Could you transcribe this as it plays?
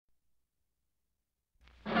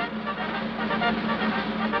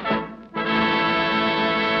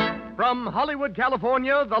From Hollywood,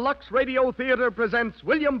 California, the Lux Radio Theater presents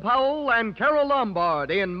William Powell and Carol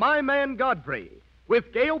Lombard in My Man Godfrey,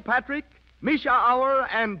 with Gail Patrick, Misha Auer,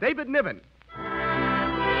 and David Niven.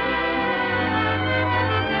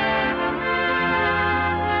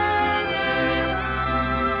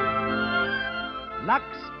 Lux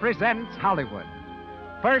presents Hollywood.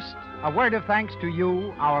 First, a word of thanks to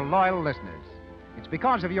you, our loyal listeners. It's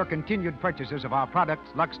because of your continued purchases of our products,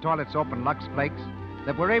 Lux Toilet Soap and Lux Flakes,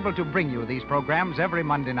 that we're able to bring you these programs every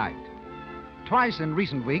Monday night. Twice in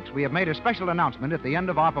recent weeks, we have made a special announcement at the end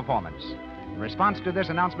of our performance. The response to this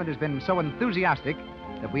announcement has been so enthusiastic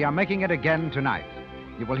that we are making it again tonight.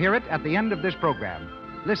 You will hear it at the end of this program.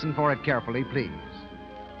 Listen for it carefully, please.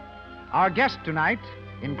 Our guests tonight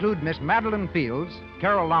include Miss Madeline Fields,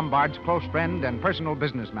 Carol Lombard's close friend and personal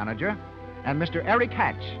business manager, and Mr. Eric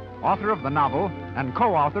Hatch, author of the novel and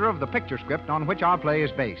co-author of the picture script on which our play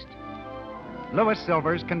is based. Louis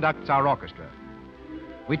Silvers conducts our orchestra.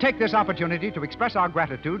 We take this opportunity to express our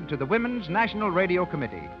gratitude to the Women's National Radio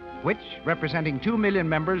Committee, which, representing 2 million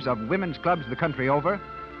members of women's clubs the country over,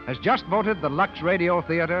 has just voted the Lux Radio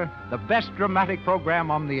Theater the best dramatic program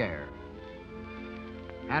on the air.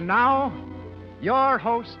 And now, your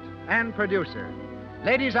host and producer.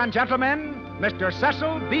 Ladies and gentlemen, Mr.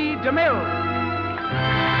 Cecil B. DeMille.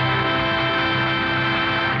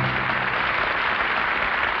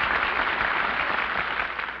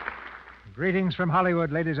 Greetings from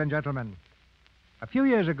Hollywood, ladies and gentlemen. A few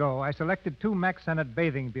years ago, I selected 2 Max Sennett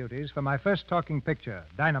bathing beauties for my first talking picture,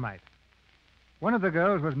 Dynamite. One of the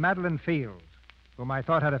girls was Madeline Fields, whom I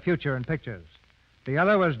thought had a future in pictures. The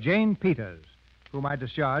other was Jane Peters, whom I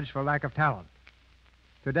discharged for lack of talent.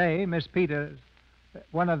 Today, Miss Peters,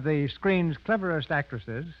 one of the screen's cleverest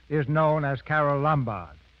actresses, is known as Carol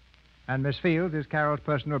Lombard, and Miss Fields is Carol's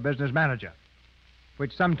personal business manager,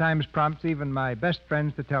 which sometimes prompts even my best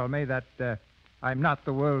friends to tell me that I'm not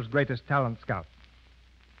the world's greatest talent scout.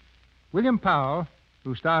 William Powell,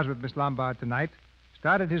 who stars with Miss Lombard tonight,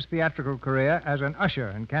 started his theatrical career as an usher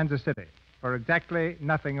in Kansas City for exactly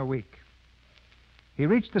nothing a week. He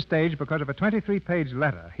reached the stage because of a 23-page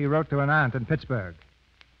letter he wrote to an aunt in Pittsburgh.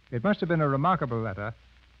 It must have been a remarkable letter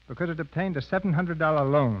because it obtained a $700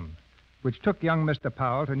 loan, which took young Mr.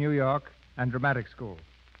 Powell to New York and dramatic school.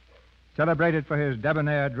 Celebrated for his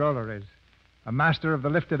debonair drolleries, a master of the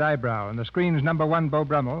lifted eyebrow and the screen's #1 Beau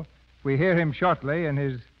Brummel, we hear him shortly in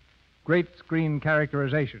his great screen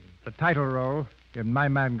characterization, the title role in My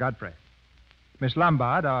Man Godfrey. Miss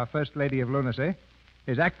Lombard, our First Lady of Lunacy,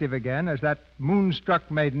 is active again as that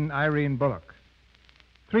moonstruck maiden Irene Bullock.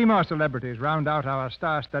 3 more celebrities round out our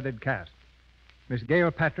star-studded cast. Miss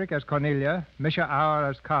Gail Patrick as Cornelia, Misha Auer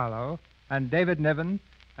as Carlo, and David Niven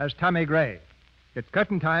as Tommy Gray. It's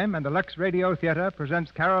curtain time, and the Lux Radio Theater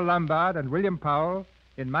presents Carol Lombard and William Powell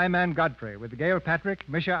in My Man Godfrey with Gail Patrick,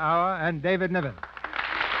 Misha Auer, and David Niven.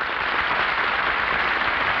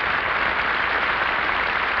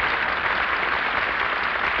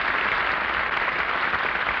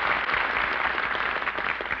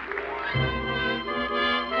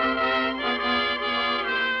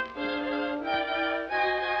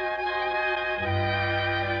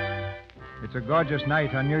 It's a gorgeous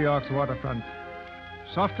night on New York's waterfront.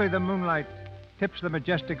 Softly the moonlight tips the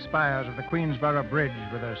majestic spires of the Queensboro Bridge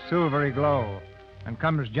with a silvery glow and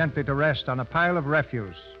comes gently to rest on a pile of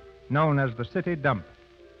refuse known as the city dump.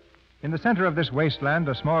 In the center of this wasteland,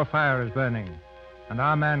 a small fire is burning, and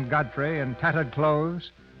our man Godfrey, in tattered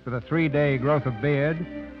clothes with a 3-day growth of beard,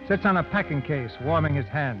 sits on a packing case warming his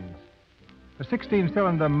hands. A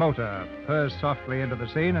 16-cylinder motor purrs softly into the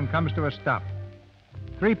scene and comes to a stop.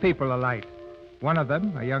 3 people alight. One of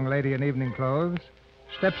them, a young lady in evening clothes,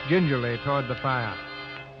 steps gingerly toward the fire.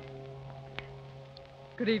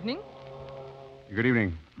 Good evening. Good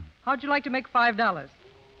evening. How'd you like to make $5?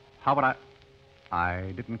 How would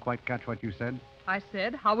I didn't quite catch what you said. I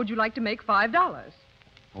said, how would you like to make $5?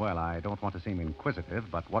 Well, I don't want to seem inquisitive,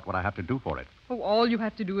 but what would I have to do for it? Oh, all you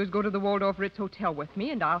have to do is go to the Waldorf Ritz Hotel with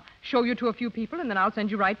me, and I'll show you to a few people, and then I'll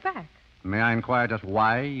send you right back. May I inquire just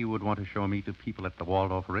why you would want to show me to people at the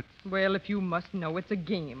Waldorf Ritz? Well, if you must know, it's a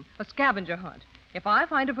game, a scavenger hunt. If I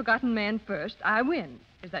find a forgotten man first, I win.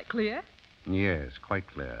 Is that clear? Yes, quite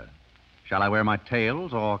clear. Shall I wear my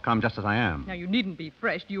tails or come just as I am? Now, you needn't be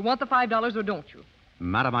fresh. Do you want the $5 or don't you?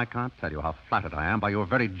 Madam, I can't tell you how flattered I am by your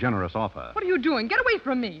very generous offer. What are you doing? Get away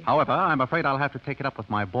from me. However, I'm afraid I'll have to take it up with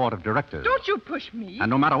my board of directors. Don't you push me.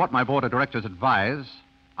 And no matter what my board of directors advise,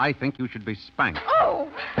 I think you should be spanked. Oh!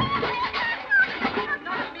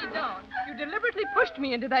 Knock me down. You deliberately pushed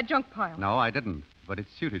me into that junk pile. No, I didn't. But it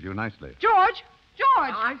suited you nicely. George!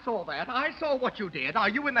 George! I saw that. I saw what you did. Are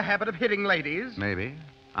you in the habit of hitting ladies? Maybe.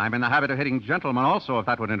 I'm in the habit of hitting gentlemen also, if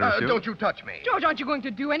that would interest you. Don't you touch me. George, aren't you going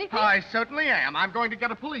to do anything? I certainly am. I'm going to get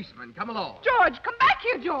a policeman. Come along. George, come back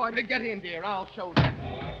here, George. Get in, dear. I'll show them.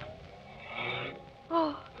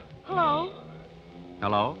 Oh, hello.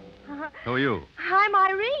 Hello? Who are you? I'm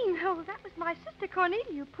Irene. Oh, that was my sister Cornelia,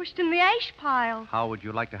 you pushed in the ash pile. How would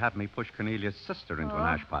you like to have me push Cornelia's sister into an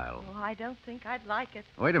ash pile? Oh, I don't think I'd like it.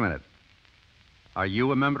 Wait a minute. Are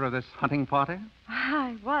you a member of this hunting party?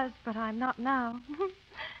 I was, but I'm not now.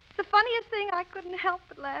 It's the funniest thing. I couldn't help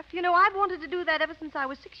but laugh. You know, I've wanted to do that ever since I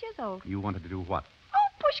was 6 years old. You wanted to do what? Oh,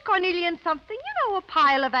 push Cornelia in something. You know, a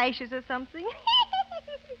pile of ashes or something.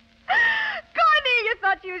 Cornelia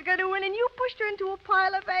thought she was going to win, and you pushed her into a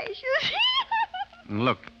pile of ashes.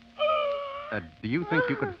 Look, do you think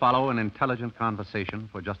you could follow an intelligent conversation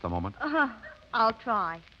for just a moment? I'll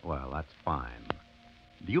try. Well, that's fine.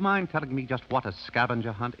 Do you mind telling me just what a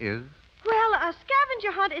scavenger hunt is? Well, a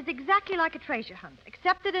scavenger hunt is exactly like a treasure hunt,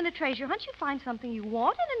 except that in a treasure hunt you find something you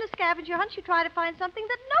want, and in a scavenger hunt you try to find something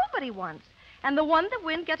that nobody wants. And the one that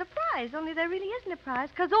wins gets a prize, only there really isn't a prize,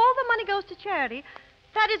 because all the money goes to charity.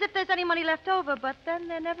 That is, if there's any money left over, but then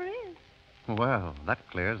there never is. Well, that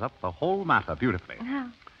clears up the whole matter beautifully.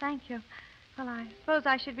 Oh, thank you. Well, I suppose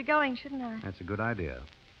I should be going, shouldn't I? That's a good idea.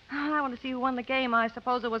 Oh, I want to see who won the game. I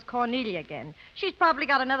suppose it was Cornelia again. She's probably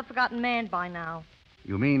got another forgotten man by now.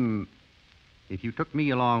 You mean if you took me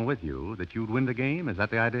along with you, that you'd win the game? Is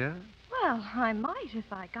that the idea? Well, I might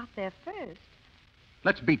if I got there first.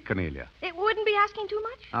 Let's beat Cornelia. It wouldn't be asking too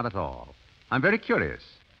much? Not at all. I'm very curious.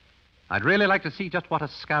 I'd really like to see just what a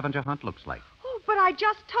scavenger hunt looks like. Oh, but I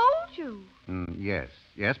just told you. Yes,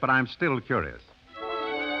 but I'm still curious.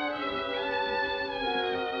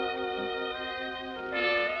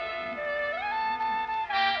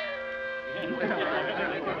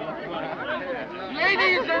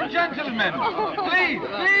 Ladies and gentlemen, please,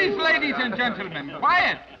 ladies and gentlemen,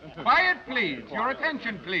 quiet, please. Your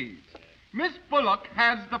attention, please. Miss Bullock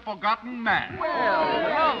has the forgotten man.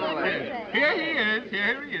 Well, Here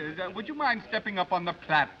he is. Would you mind stepping up on the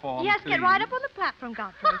platform, Yes, please? get right up on the platform,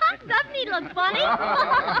 Godfrey. Doesn't he look funny?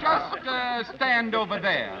 Just stand over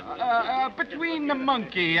there, between the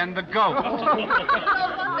monkey and the goat.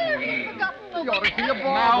 you ought to see a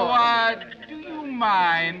ball. Now, do you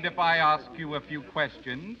mind if I ask you a few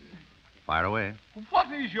questions? Fire away. What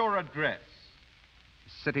is your address?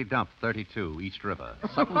 City Dump 32, East River.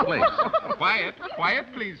 Sutton Place. Quiet,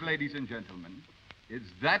 please, ladies and gentlemen. Is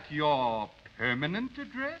that your permanent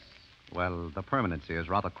address? Well, the permanency is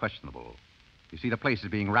rather questionable. You see, the place is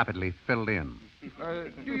being rapidly filled in.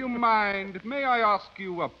 Do you mind? May I ask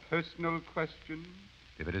you a personal question?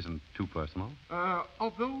 If it isn't too personal. Are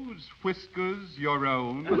those whiskers your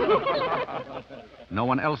own? No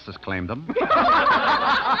one else has claimed them.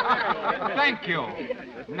 Thank you.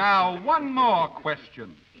 Now, one more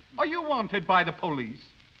question. Are you wanted by the police?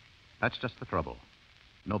 That's just the trouble.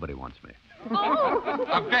 Nobody wants me.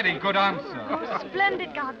 A very good answer.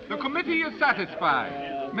 Splendid, Godfrey. The committee is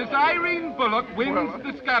satisfied. Miss Irene Bullock wins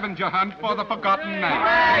the scavenger hunt for the forgotten man.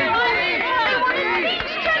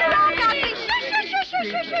 Turn around, Godfrey.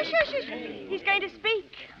 Shush. He's going to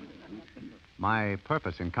speak. My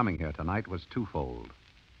purpose in coming here tonight was twofold.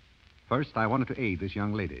 First, I wanted to aid this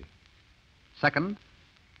young lady. Second,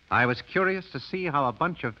 I was curious to see how a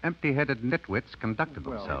bunch of empty-headed nitwits conducted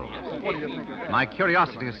themselves. My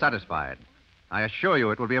curiosity is satisfied. I assure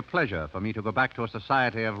you it will be a pleasure for me to go back to a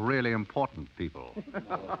society of really important people.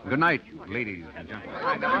 Good night, ladies and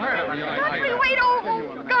gentlemen. Godfrey, wait.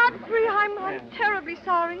 Oh, Godfrey, I'm terribly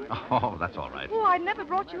sorry. Oh, that's all right. Oh, I'd never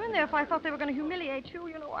brought you in there if I thought they were going to humiliate you.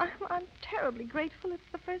 You know, I'm terribly grateful. It's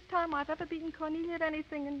the first time I've ever beaten Cornelia at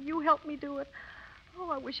anything, and you helped me do it.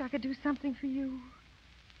 Oh, I wish I could do something for you.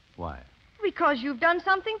 Why? Because you've done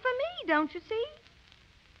something for me, don't you see?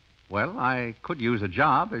 Well, I could use a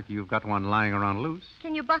job if you've got one lying around loose.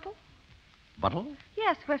 Can you buttle? Buttle?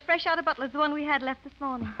 Yes, we're fresh out of Butler's, the one we had left this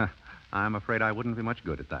morning. I'm afraid I wouldn't be much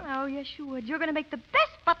good at that. Oh, yes, you would. You're going to make the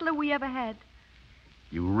best butler we ever had.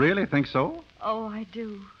 You really think so? Oh, I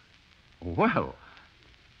do. Well,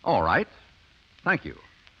 all right. Thank you.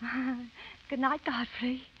 Good night,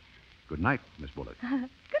 Godfrey. Good night, Miss Bullock.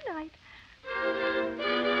 Good night.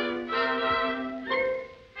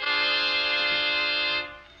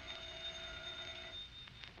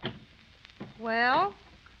 Well?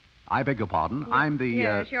 I beg your pardon. I'm the...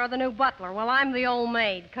 Yes, you're the new butler. Well, I'm the old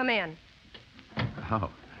maid. Come in.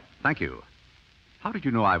 Oh, thank you. How did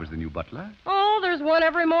you know I was the new butler? Oh, there's one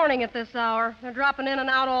every morning at this hour. They're dropping in and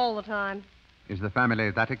out all the time. Is the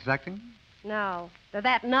family that exacting? No, they're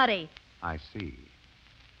that nutty. I see.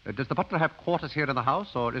 Does the butler have quarters here in the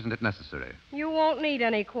house, or isn't it necessary? You won't need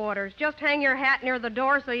any quarters. Just hang your hat near the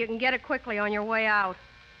door so you can get it quickly on your way out.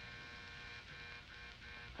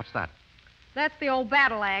 What's that? That's the old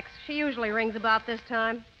battle axe. She usually rings about this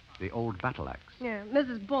time. The old battle axe. Yeah,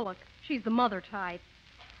 Mrs. Bullock. She's the mother type.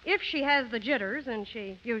 If she has the jitters, and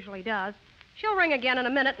she usually does, she'll ring again in a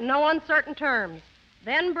minute in no uncertain terms.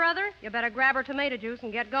 Then, brother, you better grab her tomato juice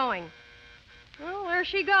and get going. Well, there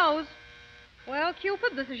she goes. Well,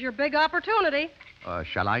 Cupid, this is your big opportunity.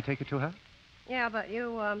 Shall I take it to her? Yeah, but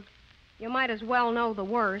you might as well know the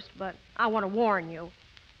worst, but I want to warn you.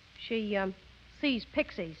 She, sees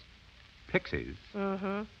pixies. Pixies?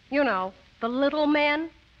 Mm-hmm. You know, the little men.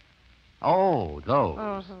 Oh, those.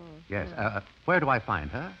 Uh-huh. Yes. Where do I find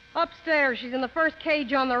her? Upstairs. She's in the first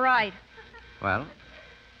cage on the right. Well,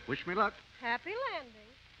 wish me luck. Happy landing.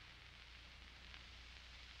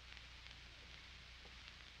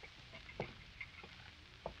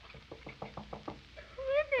 Who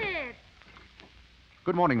is it?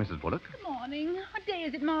 Good morning, Mrs. Bullock. Good morning. What day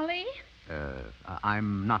is it, Molly?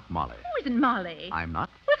 I'm not Molly. Who isn't Molly? I'm not.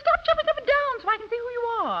 Well, stop jumping up and down so I can see who you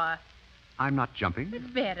are. I'm not jumping. It's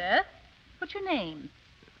better. What's your name?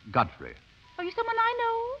 Godfrey. Are you someone I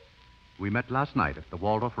know? We met last night at the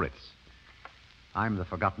Waldorf Ritz. I'm the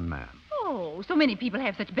forgotten man. Oh, so many people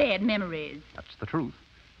have such bad memories. That's the truth.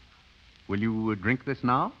 Will you drink this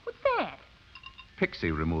now? What's that?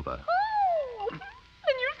 Pixie remover. Oh, then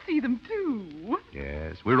you'll see them, too.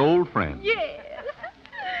 Yes, we're old friends. Yes.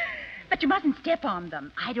 But you mustn't step on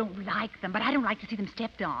them. I don't like them, but I don't like to see them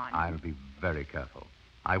stepped on. I'll be very careful.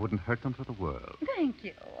 I wouldn't hurt them for the world. Thank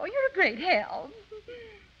you. Oh, you're a great help.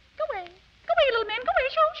 Go away. Go away, little man. Go away.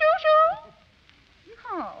 Shoo, shoo, shoo.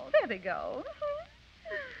 Oh, there they go.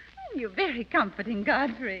 You're very comforting,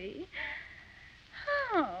 Godfrey.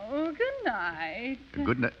 Oh, good night.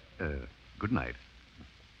 Good night. Good night.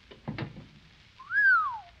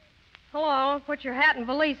 Hello. Put your hat and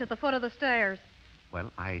valise at the foot of the stairs. Well,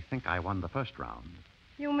 I think I won the first round.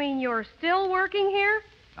 You mean you're still working here?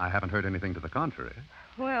 I haven't heard anything to the contrary.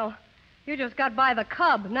 Well, you just got by the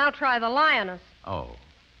cub. Now try the lioness. Oh.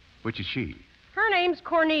 Which is she? Her name's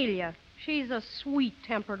Cornelia. She's a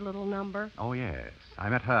sweet-tempered little number. Oh, yes. I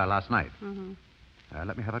met her last night. Mm-hmm.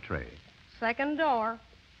 Let me have a tray. Second door.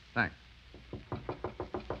 Thanks.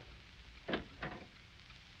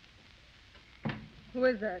 Who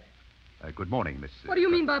is that? Good morning, Miss... What do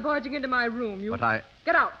you mean by barging into my room? But I...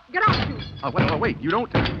 Get out. Get out, you. Oh, wait. You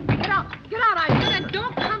don't... Get out. Get out, I said, and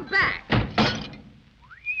don't come back.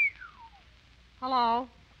 Hello.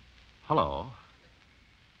 Hello.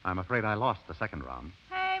 I'm afraid I lost the second round.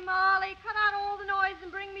 Hey, Molly, cut out all the noise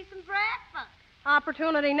and bring me some breakfast.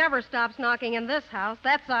 Opportunity never stops knocking in this house.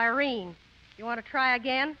 That's Irene. You want to try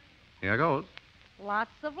again? Here goes.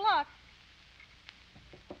 Lots of luck.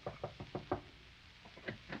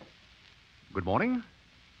 Good morning.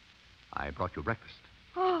 I brought you breakfast.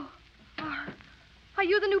 Oh, are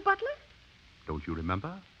you the new butler? Don't you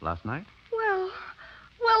remember last night? Well,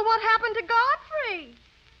 what happened to Godfrey?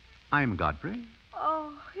 I'm Godfrey.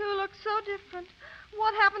 Oh, you look so different.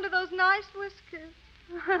 What happened to those nice whiskers?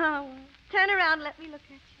 Turn around and let me look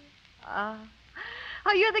at you.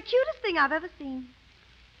 Oh, you're the cutest thing I've ever seen.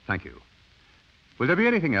 Thank you. Will there be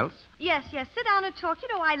anything else? Yes. Sit down and talk. You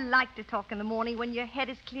know, I like to talk in the morning when your head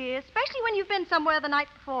is clear, especially when you've been somewhere the night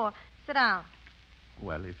before. Sit down.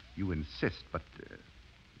 Well, if you insist, but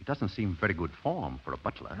it doesn't seem very good form for a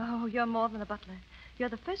butler. Oh, you're more than a butler. You're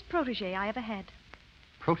the first protege I ever had.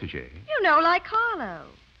 Protege? You know, like Carlo.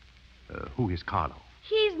 Who is Carlo?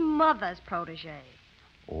 He's Mother's protege.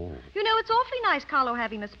 Oh. You know, it's awfully nice, Carlo,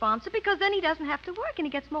 having a sponsor, because then he doesn't have to work and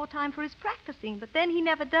he gets more time for his practicing. But then he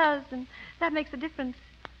never does, and that makes a difference.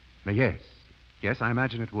 Yes, I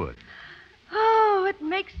imagine it would. Oh, it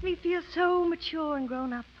makes me feel so mature and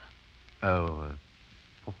grown up. Oh,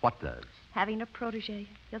 what does? Having a protege.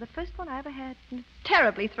 You're the first one I ever had, and it's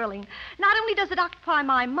terribly thrilling. Not only does it occupy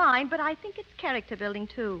my mind, but I think it's character building,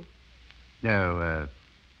 too. No,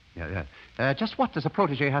 just what does a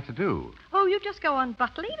protege have to do? Oh, you just go on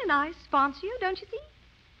butling, and I sponsor you, don't you see?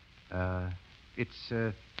 It's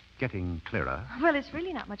getting clearer. Well, it's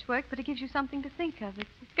really not much work, but it gives you something to think of. It's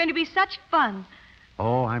going to be such fun.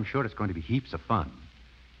 Oh, I'm sure it's going to be heaps of fun.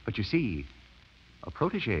 But you see, a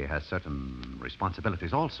protege has certain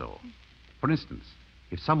responsibilities also. For instance,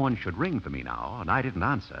 if someone should ring for me now and I didn't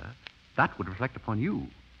answer, that would reflect upon you,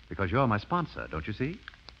 because you're my sponsor, don't you see?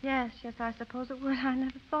 Yes, I suppose it would. I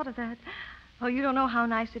never thought of that. Oh, you don't know how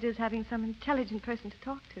nice it is having some intelligent person to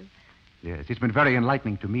talk to. Yes, it's been very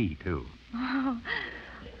enlightening to me, too. Oh,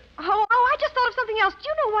 I just thought of something else. Do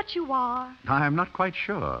you know what you are? I'm not quite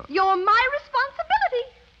sure. You're my responsibility.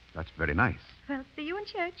 That's very nice. Well, see you in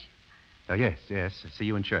church. Yes. See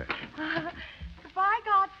you in church. Goodbye,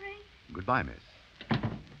 Godfrey. Goodbye, miss.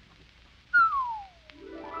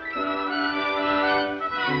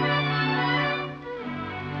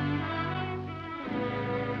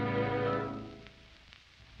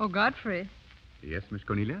 Oh, Godfrey. Yes, Miss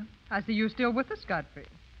Cornelia? I see you're still with us, Godfrey.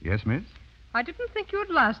 Yes, miss? I didn't think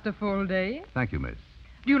you'd last a full day. Thank you, miss.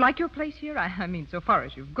 Do you like your place here? I mean, so far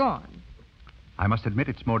as you've gone. I must admit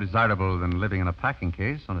it's more desirable than living in a packing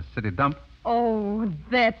case on a city dump. Oh,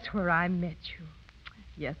 that's where I met you.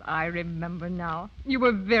 Yes, I remember now. You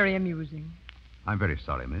were very amusing. I'm very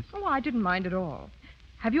sorry, miss. Oh, I didn't mind at all.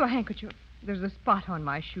 Have you a handkerchief? There's a spot on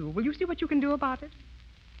my shoe. Will you see what you can do about it?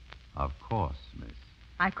 Of course, miss.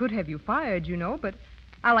 I could have you fired, you know, but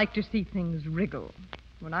I like to see things wriggle.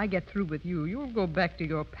 When I get through with you, you'll go back to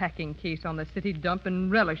your packing case on the city dump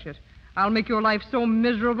and relish it. I'll make your life so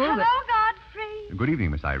miserable Hello, that... Godfrey. Good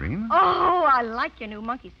evening, Miss Irene. Oh, I like your new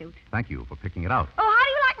monkey suit. Thank you for picking it out. Oh, how do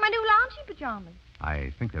you like my new loungy pajamas?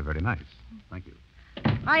 I think they're very nice. Thank you.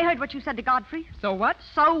 I heard what you said to Godfrey. So what?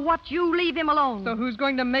 So what? You leave him alone. So who's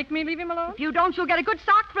going to make me leave him alone? If you don't, you'll get a good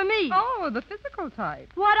sock from me. Oh, the physical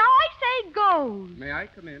type. What I say goes. May I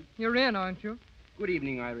come in? You're in, aren't you? Good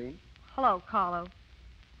evening, Irene. Hello, Carlo.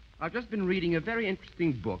 I've just been reading a very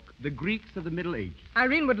interesting book, The Greeks of the Middle Ages.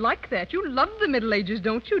 Irene would like that. You love the Middle Ages,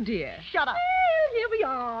 don't you, dear? Shut up. Well, here we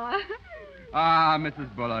are. Ah,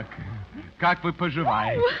 Mrs. Bullock. Как вы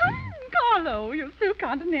поживаете? Carlo, you're so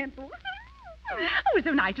continental. Oh, it's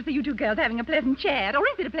so nice to see you two girls having a pleasant chat. Or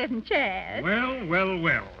is it a pleasant chat?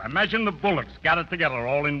 Well. Imagine the Bullocks got it together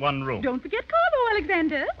all in one room. Don't forget Carlo,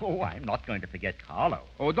 Alexander. Oh, I'm not going to forget Carlo.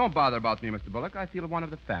 Oh, don't bother about me, Mr. Bullock. I feel one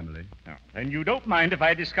of the family. Oh, and you don't mind if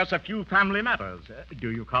I discuss a few family matters,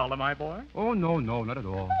 do you, Carlo, my boy? Oh, no, not at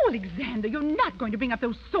all. Oh, Alexander, you're not going to bring up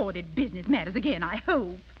those sordid business matters again, I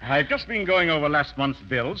hope. I've just been going over last month's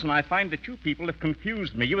bills, and I find that you people have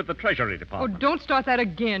confused me with the Treasury Oh, Department. don't start that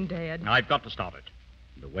again, Dad. I've got to stop it.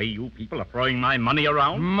 The way you people are throwing my money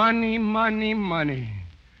around. Money.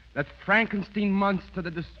 That Frankenstein monster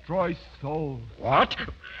that destroys souls. What?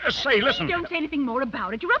 Say, listen. Don't say anything more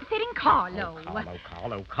about it. You're upsetting Carlo.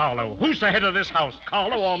 Carlo. Who's the head of this house,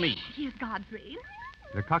 Carlo or me? Here's Godfrey.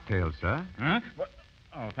 The cocktails, sir. Huh? What?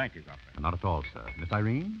 Oh, thank you, Godfrey. Not at all, sir. Miss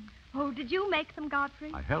Irene? Oh, did you make them,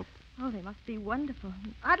 Godfrey? I helped. Oh, they must be wonderful.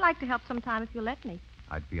 I'd like to help sometime if you'll let me.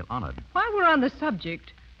 I'd feel honored. While we're on the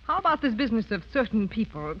subject, how about this business of certain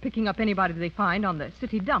people picking up anybody they find on the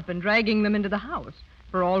city dump and dragging them into the house?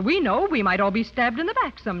 For all we know, we might all be stabbed in the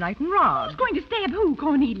back some night and robbed. Who's going to stab who,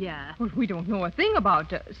 Cornelia? Well, we don't know a thing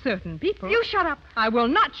about certain people. You shut up. I will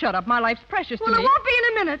not shut up. My life's precious Well, to it me. won't be in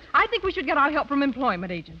a minute. I think we should get our help from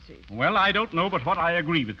employment agencies. Well, I don't know, but what I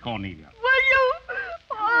agree with Cornelia. Will you?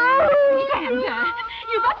 Oh. Alexander,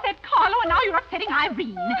 you've upset Carlo and now you're upsetting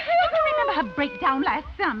Irene. Don't you remember her breakdown last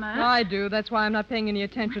summer? I do. That's why I'm not paying any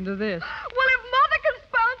attention to this. Well, if Mother can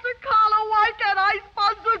sponsor Carlo, why can't I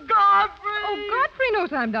sponsor Godfrey? Oh, Godfrey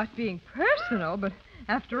knows I'm not being personal, but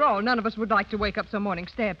after all, none of us would like to wake up some morning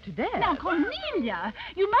stabbed to death. Now, Cornelia,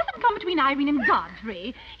 you mustn't come between Irene and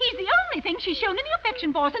Godfrey. He's the only thing she's shown any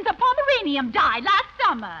affection for since a Pomeranian died last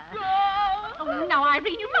summer. Oh, now,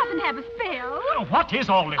 Irene, you mustn't have a spell. What is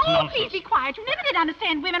all this Oh, nonsense? please be quiet. You never did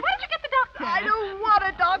understand women. Why don't you get the doctor? I don't want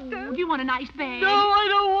a doctor. Oh, do you want a nice bag? No, I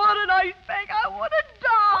don't want an ice bag. I want to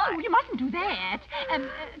die. Oh, you mustn't do that.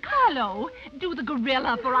 Carlo, do the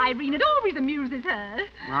gorilla for Irene. It always amuses her.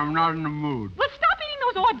 I'm not in the mood. Well, stop eating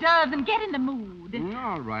those hors d'oeuvres and get in the mood.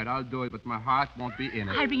 All right, I'll do it, but my heart won't be in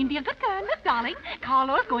it. Irene, be a good girl, Miss Darling.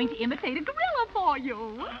 Carlo is going to imitate a gorilla for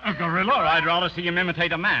you. A gorilla? I'd rather see him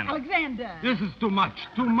imitate a man. Alexander. This is too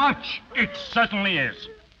much. It certainly is.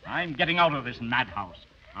 I'm getting out of this madhouse.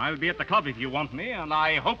 I'll be at the club if you want me, and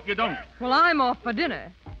I hope you don't. Well, I'm off for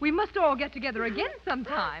dinner. We must all get together again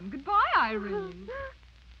sometime. Goodbye, Irene.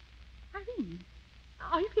 Irene,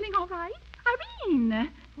 are you feeling all right? Irene.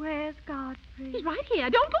 Where's Godfrey? He's right here.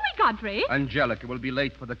 Don't go away, Godfrey. Angelica will be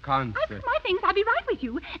late for the concert. I've got my things. I'll be right with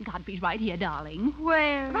you. Godfrey's right here, darling.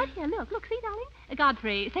 Where? Right here. Look, see, darling?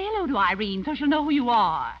 Godfrey, say hello to Irene so she'll know who you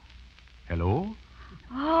are. Hello?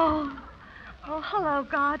 Oh, hello,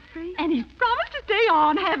 Godfrey. And he's promised to stay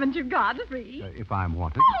on, haven't you, Godfrey? If I'm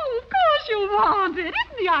wanted. Oh, of course you want it,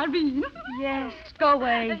 isn't he, Irene? Yes, go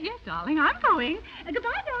away. Yes, darling, I'm going.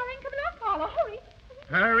 Goodbye, darling. Come along, Carlo.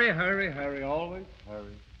 Hurry. Hurry, always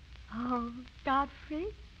hurry. Oh, Godfrey?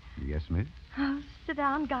 Yes, miss? Oh, sit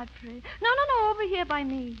down, Godfrey. No, over here by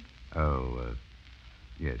me. Oh,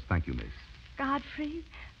 yes, thank you, miss. Godfrey,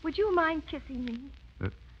 would you mind kissing me?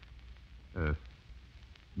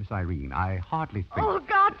 Miss Irene, I hardly think... Oh,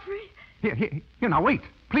 Godfrey. Here, now, wait.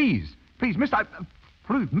 Please, miss,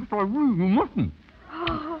 please, Mr. Irene, you mustn't.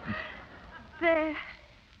 Oh, there.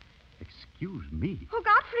 Excuse me. Oh,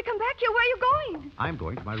 Godfrey, come back here. Where are you going? I'm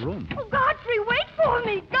going to my room. Oh, Godfrey, wait for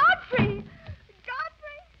me. Godfrey!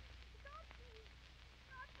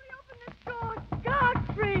 Godfrey, open this door.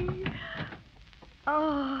 Godfrey!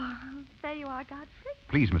 Oh, there you are, Godfrey.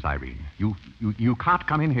 Please, Miss Irene, you can't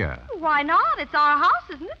come in here. Why not? It's our house,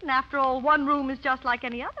 isn't it? And after all, one room is just like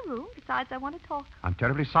any other room. Besides, I want to talk. I'm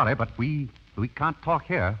terribly sorry, but we can't talk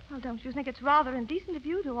here. Well, don't you think it's rather indecent of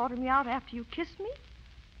you to order me out after you kissed me?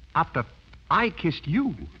 After I kissed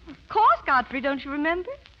you? Of course, Godfrey, don't you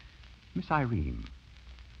remember? Miss Irene,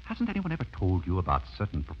 hasn't anyone ever told you about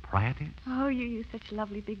certain proprieties? Oh, you use such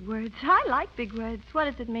lovely big words. I like big words. What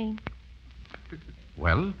does it mean?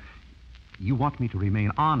 Well, you want me to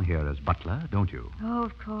remain on here as butler, don't you? Oh,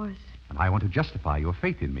 of course. And I want to justify your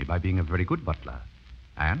faith in me by being a very good butler.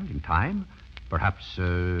 And, in time, perhaps,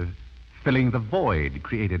 filling the void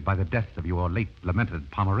created by the death of your late lamented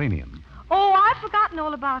Pomeranian. Oh, I've forgotten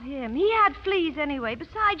all about him. He had fleas anyway.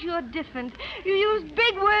 Besides, you're different. You use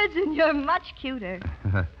big words and you're much cuter.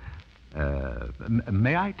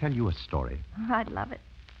 May I tell you a story? I'd love it.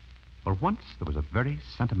 Well, once there was a very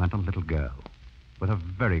sentimental little girl with a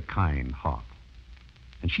very kind heart.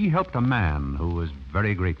 And she helped a man who was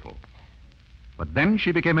very grateful. But then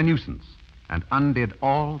she became a nuisance and undid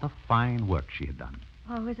all the fine work she had done.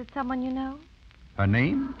 Oh, is it someone you know? Her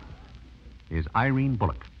name is Irene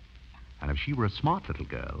Bullock. And if she were a smart little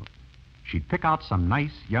girl, she'd pick out some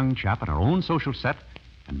nice young chap in her own social set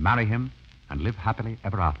and marry him and live happily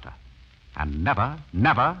ever after. And never,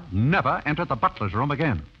 never, never enter the butler's room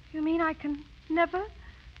again. You mean I can never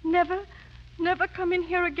come in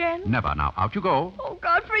here again? Never. Now, out you go. Oh,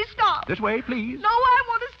 Godfrey, stop. This way, please. No, I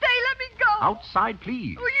want to stay. Let me go. Outside,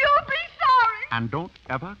 please. Will you be sorry? And don't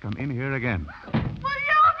ever come in here again. Will you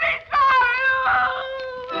be sorry?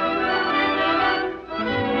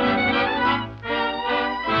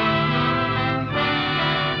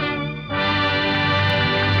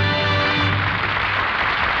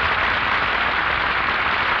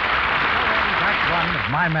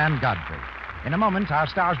 My Man Godfrey. In a moment, our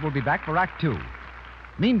stars will be back for Act Two.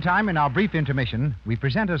 Meantime, in our brief intermission, we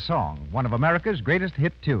present a song, one of America's greatest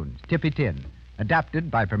hit tunes, Tippy Tin,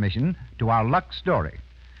 adapted, by permission, to our Lux story.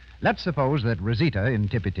 Let's suppose that Rosita in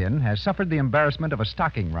Tippy Tin has suffered the embarrassment of a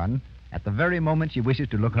stocking run at the very moment she wishes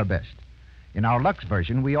to look her best. In our Lux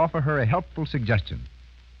version, we offer her a helpful suggestion.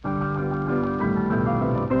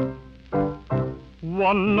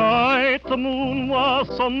 One night the moon was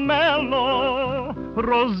so mellow,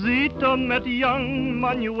 Rosita met young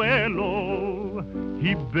Manuelo.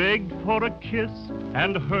 He begged for a kiss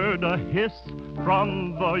and heard a hiss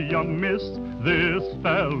from the young miss, this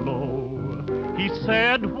fellow. He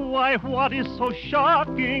said, why, what is so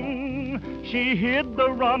shocking? She hid the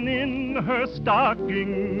run in her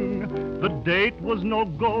stocking. The date was no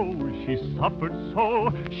go, she suffered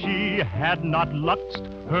so, she had not luxed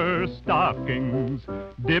her stockings.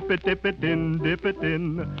 Dip it in, dip it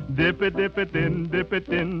in, dip it in, dip it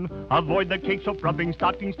in. Avoid the cake soap rubbing,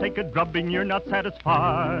 stockings take a drubbing, you're not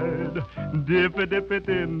satisfied. Dip it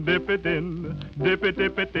in, dip it in, dip it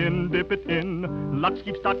in, dip it in. Lux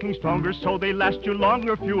keeps stockings stronger so they last you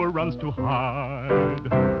longer, fewer runs to hide.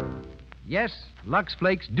 Yes, Lux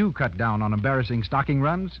Flakes do cut down on embarrassing stocking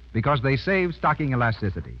runs because they save stocking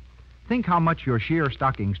elasticity. Think how much your sheer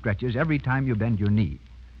stocking stretches every time you bend your knee.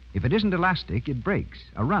 If it isn't elastic, it breaks.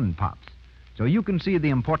 A run pops. So you can see the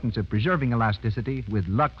importance of preserving elasticity with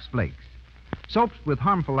Lux Flakes. Soaps with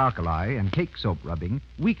harmful alkali and cake soap rubbing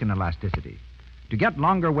weaken elasticity. To get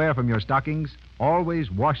longer wear from your stockings, always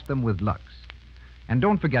wash them with Lux. And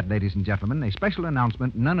don't forget, ladies and gentlemen, a special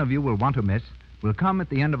announcement none of you will want to miss will come at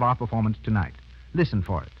the end of our performance tonight. Listen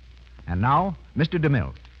for it. And now, Mr.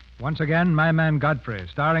 DeMille. Once again, My Man Godfrey,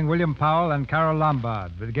 starring William Powell and Carol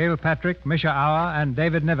Lombard, with Gail Patrick, Misha Auer, and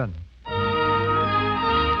David Niven.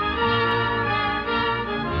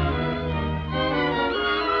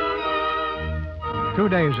 2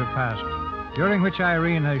 days have passed, during which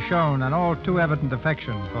Irene has shown an all too evident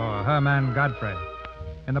affection for her man Godfrey.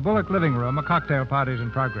 In the Bullock living room, a cocktail party is in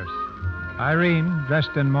progress. Irene,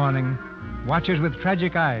 dressed in mourning, watches with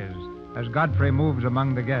tragic eyes as Godfrey moves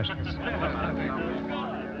among the guests.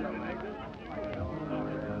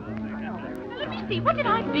 Let me see, what did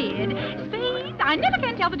I bid? Spades? I never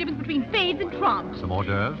can tell the difference between spades and trumps. Some hors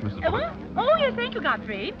d'oeuvres, Mr. Bullock? What? Oh, yes, thank you,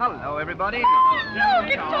 Godfrey. Hello, everybody. Oh, look,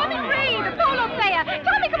 it's Tommy Gray, the polo player.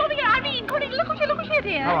 Tommy, come over here. Irene, Corning, look who's here,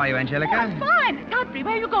 dear. How are you, Angelica? Oh, fine. Godfrey,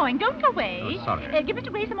 where are you going? Don't go away. Oh, sorry. Give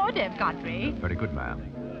Mr. Gray some hors d'oeuvres, Godfrey. Very good, ma'am.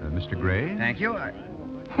 Mr. Gray? Thank you.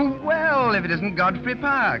 Well, if it isn't Godfrey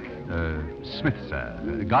Park. Smith,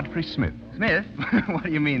 sir. Godfrey Smith. Smith? What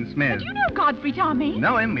do you mean, Smith? Do you know Godfrey, Tommy?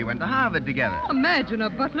 Know him. We went to Harvard together. Imagine a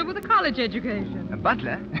butler with a college education. A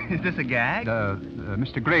butler? Is this a gag?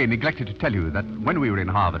 Mr. Gray neglected to tell you that when we were in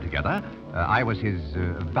Harvard together, I was his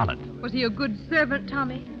valet. Was he a good servant,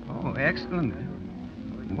 Tommy? Oh, excellent.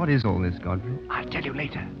 What is all this, Godfrey? I'll tell you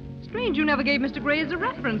later. Strange you never gave Mr. Gray as a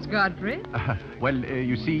reference, Godfrey. Well,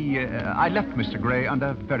 you see, I left Mr. Gray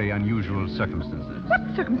under very unusual circumstances. What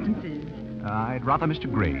circumstances? I'd rather Mr.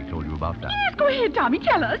 Gray told you about that. Yes, go ahead, Tommy.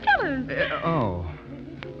 Tell us.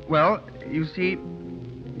 Well, you see,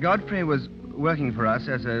 Godfrey was working for us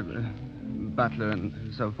as a butler and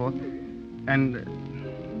so forth, and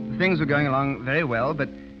things were going along very well, but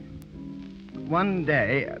one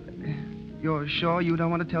day... You're sure you don't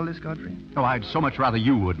want to tell this, Godfrey? Oh, I'd so much rather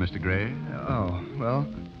you would, Mr. Gray.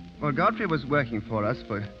 Well, Godfrey was working for us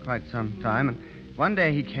for quite some time, and one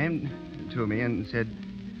day he came to me and said,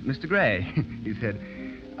 Mr. Gray, he said,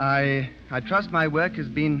 I trust my work has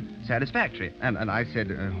been satisfactory. And I said,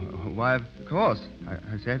 why, of course.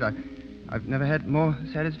 I said, I've never had more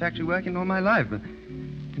satisfactory work in all my life.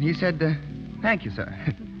 And he said, thank you, sir.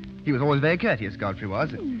 He was always very courteous, Godfrey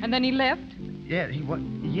was. And then he left? Yeah, he was.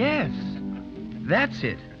 Yes. That's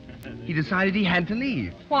it. He decided he had to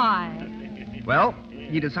leave. Why? Well,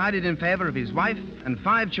 he decided in favor of his wife and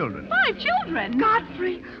 5 children. 5 children?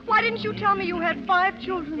 Godfrey, why didn't you tell me you had 5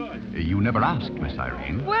 children? You never asked, Miss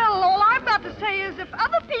Irene. Well, all I've got to say is if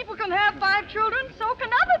other people can have 5 children, so can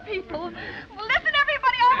other people. Well, listen,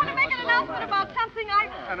 everybody, I want to make an announcement about something.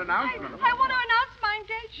 An announcement? I want to announce my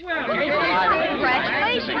engagement.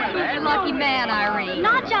 Congratulations, who's the lucky man, Irene?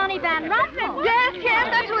 Not Johnny Van Russell. Yes,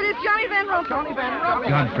 that's what it is, Johnny Van Russell. Johnny Van Russell.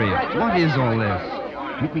 Godfrey, what is all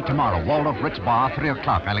this? Meet me tomorrow, Waldorf Ritz Bar, 3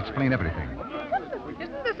 o'clock. I'll explain everything.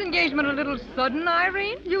 Isn't this engagement a little sudden,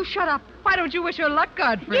 Irene? You shut up. Why don't you wish her luck,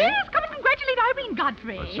 Godfrey? Yes, come and congratulate Irene,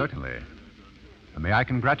 Godfrey. Certainly. May I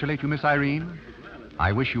congratulate you, Miss Irene?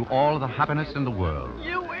 I wish you all the happiness in the world.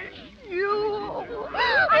 You wish you...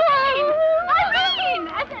 Irene! Well,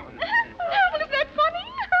 isn't that funny?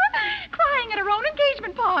 Crying at her own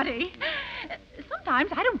engagement party.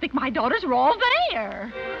 Sometimes I don't think my daughters are all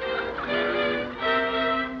there.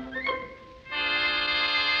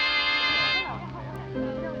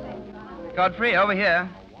 Godfrey, over here.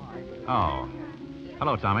 Oh.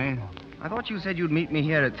 Hello, Tommy. I thought you said you'd meet me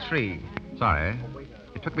here at 3. Sorry.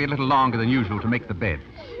 It took me a little longer than usual to make the beds.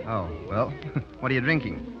 Oh, well, what are you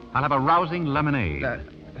drinking? I'll have a rousing lemonade. Are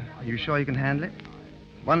you sure you can handle it?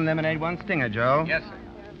 1 lemonade, 1 stinger, Joe. Yes, sir.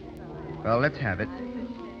 Well, let's have it.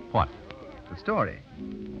 What? The story.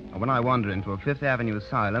 When I wander into a Fifth Avenue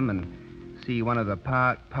asylum and see one of the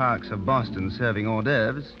parks of Boston serving hors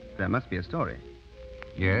d'oeuvres, there must be a story.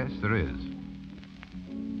 Yes, there is.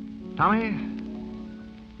 Tommy,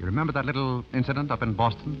 you remember that little incident up in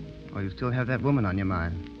Boston? Oh, you still have that woman on your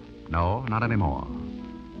mind? No, not anymore.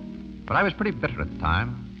 But I was pretty bitter at the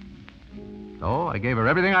time. So I gave her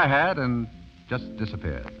everything I had and just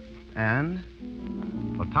disappeared. And?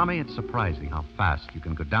 Well, Tommy, it's surprising how fast you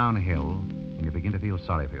can go downhill when you begin to feel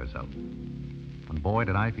sorry for yourself. And boy,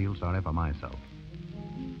 did I feel sorry for myself.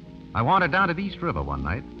 I wandered down to the East River one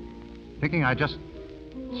night, thinking I'd just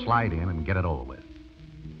slide in and get it over with.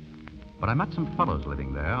 But I met some fellows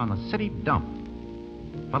living there on the city dump.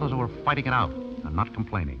 Fellows who were fighting it out and not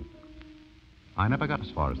complaining. I never got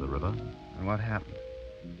as far as the river. And what happened?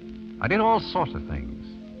 I did all sorts of things,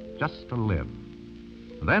 just to live.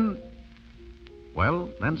 Then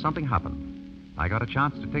something happened. I got a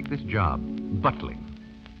chance to take this job, butling.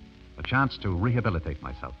 A chance to rehabilitate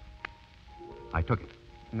myself. I took it.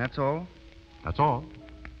 And that's all? That's all.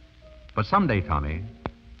 But someday, Tommy,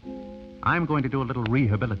 I'm going to do a little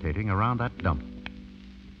rehabilitating around that dump.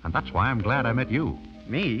 And that's why I'm glad I met you.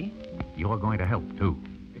 Me? You're going to help, too.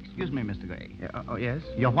 Excuse me, Mr. Gray. Yes?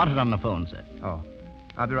 You're wanted on the phone, sir. Oh.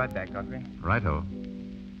 I'll be right back, Godfrey. Righto.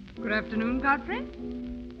 Good afternoon, Godfrey.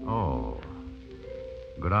 Oh.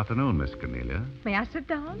 Good afternoon, Miss Cornelia. May I sit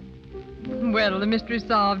down? Well, the mystery's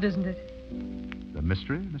solved, isn't it? The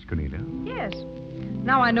mystery, Miss Cornelia? Yes.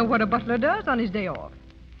 Now I know what a butler does on his day off.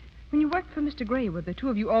 When you worked for Mr. Gray, were the two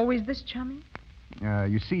of you always this chummy?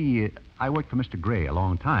 You see, I worked for Mr. Gray a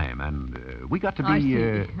long time, and we got to be...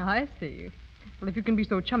 I see. Well, if you can be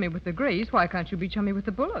so chummy with the Grays, why can't you be chummy with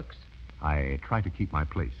the Bullocks? I try to keep my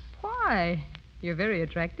place. Why? You're very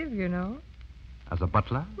attractive, you know. As a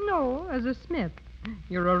butler? No, as a Smith.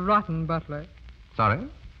 You're a rotten butler. Sorry?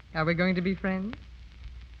 Are we going to be friends?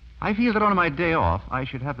 I feel that on my day off, I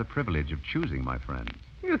should have the privilege of choosing my friends.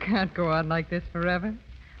 You can't go on like this forever.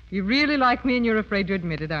 You really like me, and you're afraid to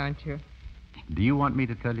admit it, aren't you? Do you want me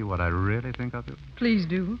to tell you what I really think of you? Please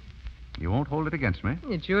do. You won't hold it against me?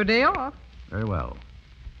 It's your day off. Very well.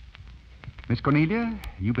 Miss Cornelia,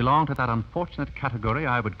 you belong to that unfortunate category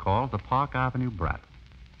I would call the Park Avenue brat.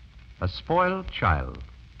 A spoiled child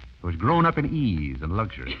who has grown up in ease and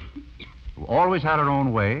luxury, who always had her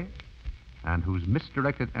own way, and whose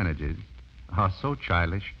misdirected energies are so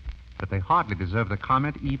childish that they hardly deserve the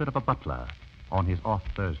comment even of a butler on his off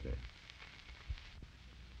Thursday.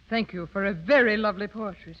 Thank you for a very lovely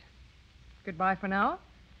portrait. Goodbye for now.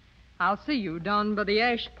 I'll see you down by the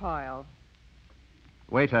ash pile.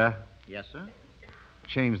 Waiter, Yes, sir?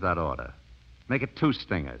 change that order. Make it 2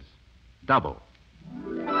 stingers. Double.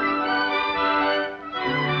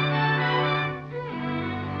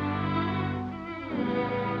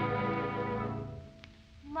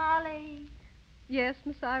 Molly. Yes,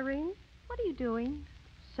 Miss Irene? What are you doing?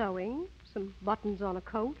 Sewing. Some buttons on a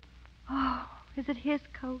coat. Oh, is it his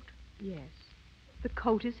coat? Yes. The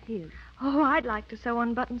coat is his. Oh, I'd like to sew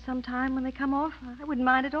on buttons sometime when they come off. I wouldn't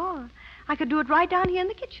mind at all. I could do it right down here in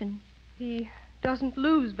the kitchen. He doesn't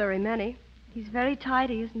lose very many. He's very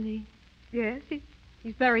tidy, isn't he? Yes,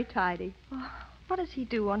 he's very tidy. Oh, what does he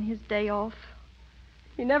do on his day off?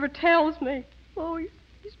 He never tells me. Oh,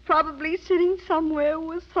 he's probably sitting somewhere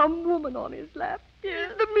with some woman on his lap. He's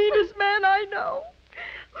the meanest man I know.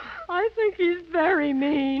 I think he's very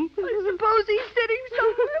mean. I suppose he's sitting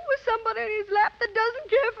somewhere with somebody on his lap that doesn't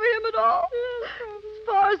care for him at all. As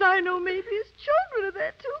far as I know, maybe his children are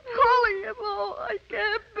there, too, calling him. Oh, I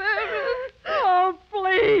can't bear it. Oh,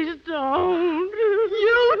 please don't.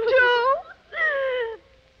 You too?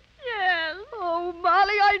 Yes. Oh,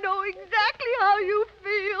 Molly, I know exactly how you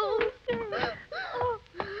feel.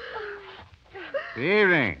 Good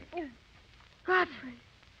evening. Godfrey.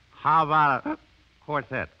 How about a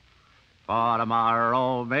quartet? For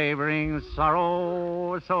tomorrow may bring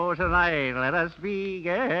sorrow, so tonight let us be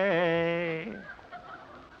gay.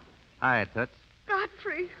 Hi, Toots.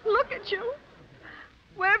 Godfrey, look at you.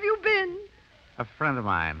 Where have you been? A friend of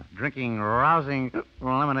mine, drinking rousing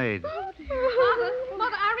lemonade.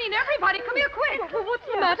 Mother, Irene, everybody, come here quick. What's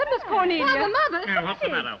the matter, Miss Cornelia? Mother. Yeah, what's the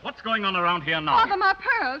matter? What's going on around here now? Father, my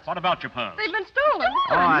pearls. What about your pearls? They've been stolen.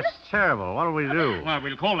 Oh, that's terrible. What'll we do? Well,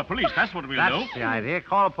 we'll call the police. That's what we'll do. That's the idea.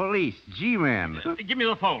 Call the police. G-men. Give me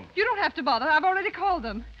the phone. You don't have to bother. I've already called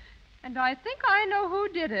them. And I think I know who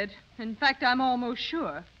did it. In fact, I'm almost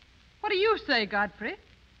sure. What do you say, Godfrey?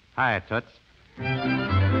 Hi, Toots.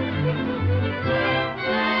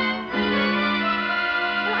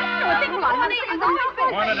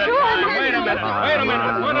 One at a time. Wait a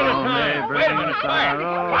minute. One at a time. Wait a minute.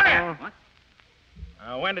 Quiet. What?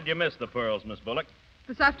 When did you miss the pearls, Miss Bullock?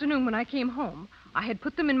 This afternoon when I came home. I had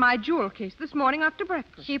put them in my jewel case this morning after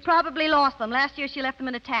breakfast. She probably lost them. Last year she left them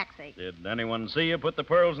in a taxi. Did anyone see you put the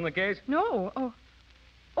pearls in the case? No.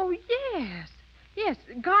 Oh, yes. Yes,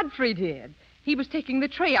 Godfrey did. He was taking the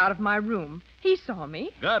tray out of my room. He saw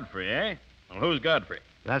me. Godfrey, eh? Well, who's Godfrey?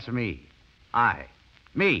 That's me.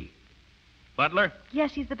 Me. Butler?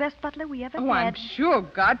 Yes, he's the best butler we ever Oh, had. I'm sure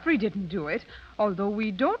Godfrey didn't do it. Although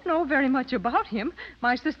we don't know very much about him.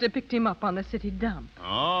 My sister picked him up on the city dump.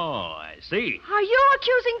 Oh, I see. Are you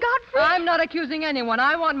accusing Godfrey? I'm not accusing anyone.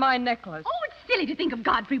 I want my necklace. Oh, it's silly to think of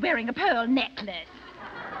Godfrey wearing a pearl necklace.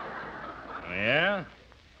 Oh, yeah?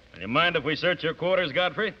 Do you mind if we search your quarters,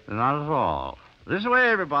 Godfrey? Not at all. This way,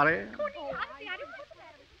 everybody.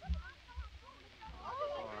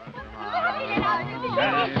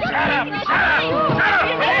 Shut up!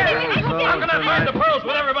 How can I find the pearls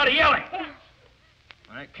with everybody yelling?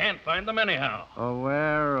 I can't find them anyhow. Oh,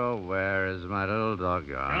 where is my little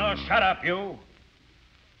doggone? Oh, shut up, you.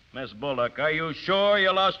 Miss Bullock, are you sure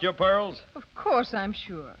you lost your pearls? Of course I'm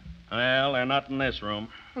sure. Well, they're not in this room.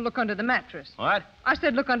 Look under the mattress. What? I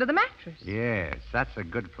said look under the mattress. Yes, that's a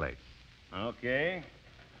good place. Okay.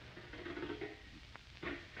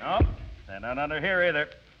 Oh, they're not under here either.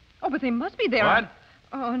 Oh, but they must be there. What?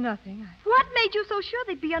 Oh, nothing. What made you so sure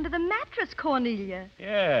they'd be under the mattress, Cornelia?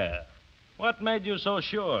 Yeah. What made you so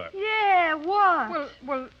sure? Yeah, what?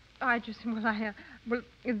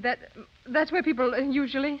 That's where people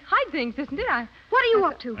usually hide things, isn't it? What are you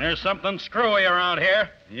up to? There's something screwy around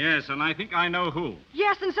here. Yes, and I think I know who.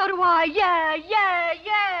 Yes, and so do I.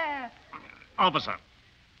 Yeah. Officer,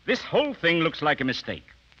 this whole thing looks like a mistake.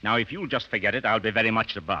 Now, if you'll just forget it, I'll be very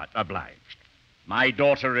much obliged. My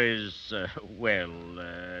daughter is,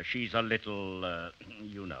 she's a little,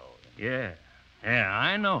 you know. Yeah,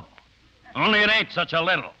 I know. Only it ain't such a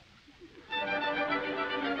little.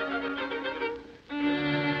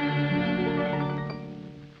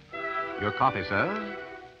 Your coffee, sir?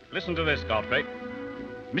 Listen to this, Godfrey.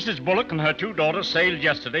 Mrs. Bullock and her 2 daughters sailed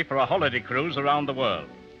yesterday for a holiday cruise around the world.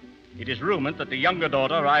 It is rumored that the younger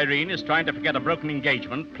daughter, Irene, is trying to forget a broken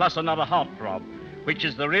engagement plus another heartthrob, which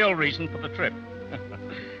is the real reason for the trip.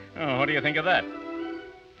 Oh, what do you think of that?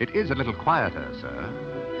 It is a little quieter, sir.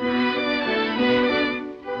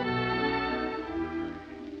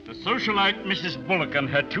 The socialite Mrs. Bullock and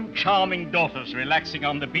her 2 charming daughters relaxing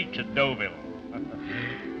on the beach at Deauville.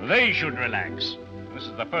 They should relax. This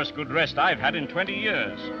is the first good rest I've had in 20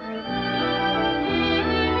 years.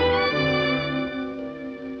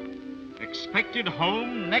 Expected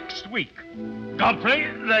home next week. Godfrey,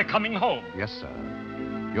 they're coming home. Yes,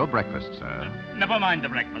 sir. Your breakfast, sir. Never mind the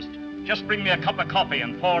breakfast. Just bring me a cup of coffee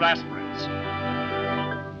and 4 aspirins.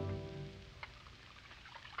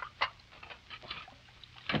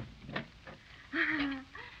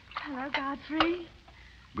 Hello, Godfrey.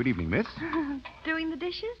 Good evening, miss. Doing the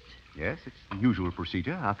dishes? Yes, it's the usual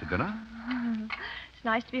procedure after dinner. It's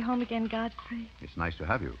nice to be home again, Godfrey. It's nice to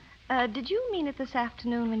have you. Did you mean it this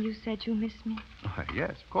afternoon when you said you missed me?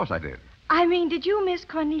 Yes, of course I did. I mean, did you miss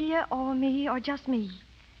Cornelia or me or just me?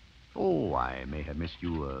 Oh, I may have missed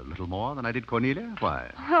you a little more than I did Cornelia. Why?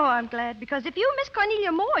 Oh, I'm glad, because if you missed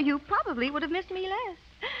Cornelia more, you probably would have missed me less.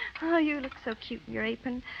 Oh, you look so cute in your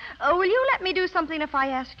apron. Oh, will you let me do something if I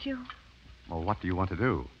ask you? Well, what do you want to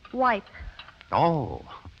do? Wipe. Oh,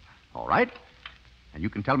 all right. And you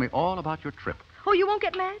can tell me all about your trip. Oh, you won't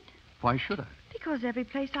get mad? Why should I? Because every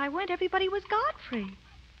place I went, everybody was Godfrey.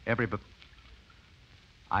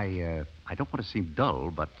 I don't want to seem dull,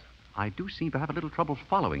 but I do seem to have a little trouble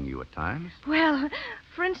following you at times. Well,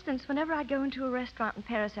 for instance, whenever I'd go into a restaurant in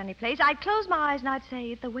Paris, any place, I'd close my eyes and I'd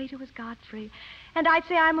say, the waiter was Godfrey. And I'd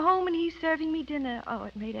say, I'm home and he's serving me dinner. Oh,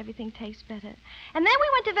 it made everything taste better. And then we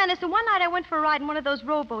went to Venice, and one night I went for a ride in one of those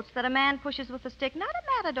rowboats that a man pushes with a stick. Not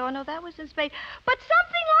a matador, no, that was in Spain, but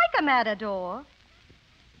something like a matador.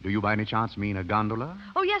 Do you by any chance mean a gondola?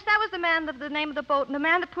 Oh, yes, that was the name of the boat, and the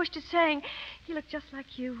man that pushed it sang. He looked just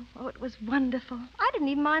like you. Oh, it was wonderful. I didn't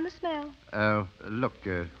even mind the smell. Look,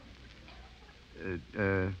 do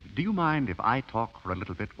you mind if I talk for a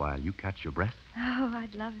little bit while you catch your breath? Oh,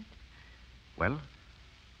 I'd love it. Well,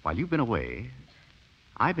 while you've been away,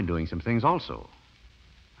 I've been doing some things also.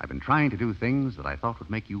 I've been trying to do things that I thought would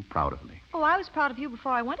make you proud of me. Oh, I was proud of you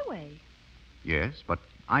before I went away. Yes, but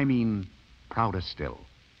I mean prouder still.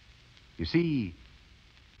 You see,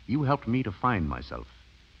 you helped me to find myself,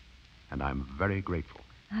 and I'm very grateful.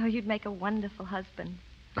 Oh, you'd make a wonderful husband.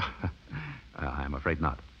 I'm afraid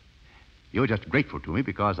not. You're just grateful to me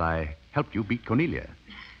because I helped you beat Cornelia.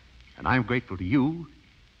 And I'm grateful to you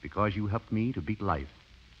because you helped me to beat life.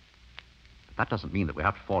 But that doesn't mean that we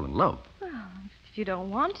have to fall in love. Well, if you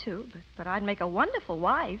don't want to, but I'd make a wonderful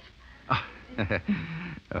wife.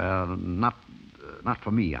 Well, not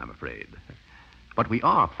for me, I'm afraid. But we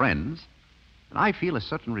are friends, and I feel a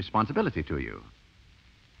certain responsibility to you.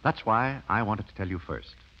 That's why I wanted to tell you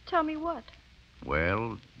first. Tell me what?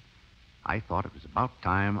 Well, I thought it was about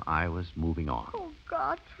time I was moving on. Oh,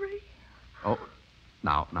 Godfrey. Oh,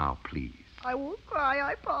 now, please. I won't cry,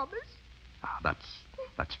 I promise.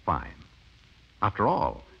 That's fine. After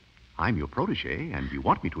all, I'm your protege, and you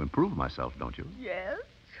want me to improve myself, don't you? Yes.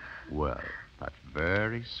 Well, that's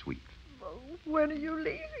very sweet. Well, when are you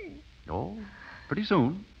leaving? Oh, pretty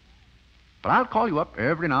soon. But I'll call you up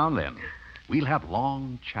every now and then. We'll have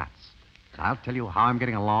long chats. I'll tell you how I'm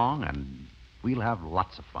getting along, and we'll have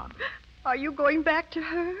lots of fun. Are you going back to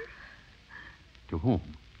her? To whom?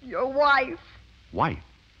 Your wife. Wife?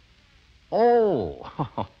 Oh.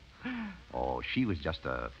 Oh, she was just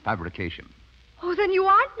a fabrication. Oh, then you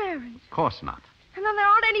aren't married. Of course not. And then there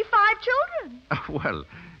aren't any 5 children. Well,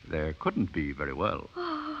 there couldn't be very well.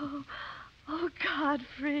 Oh,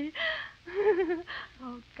 Godfrey.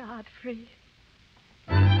 Oh, Godfrey.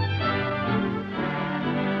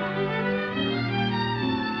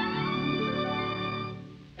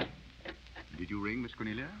 Did you ring, Miss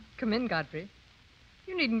Cornelia? Come in, Godfrey.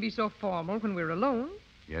 You needn't be so formal when we're alone.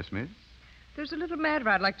 Yes, miss? There's a little matter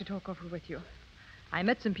I'd like to talk over with you. I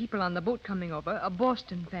met some people on the boat coming over, a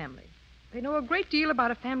Boston family. They know a great deal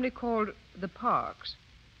about a family called the Parks.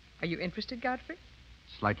 Are you interested, Godfrey?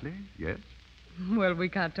 Slightly, yes. Well, we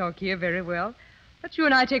can't talk here very well. Let's you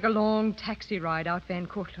and I take a long taxi ride out Van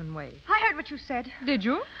Cortlandt way. I heard what you said. Did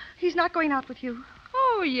you? He's not going out with you.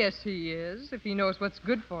 Oh, yes, he is, if he knows what's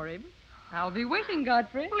good for him. I'll be waiting,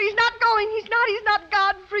 Godfrey. Well, he's not going. He's not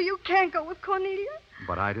Godfrey. You can't go with Cornelia.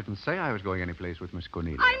 But I didn't say I was going anyplace with Miss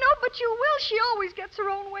Cornelia. I know, but you will. She always gets her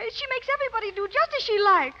own way. She makes everybody do just as she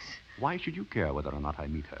likes. Why should you care whether or not I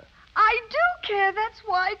meet her? I do care. That's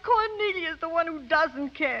why Cornelia's the one who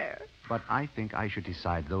doesn't care. but I think I should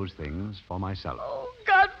decide those things for myself. Oh,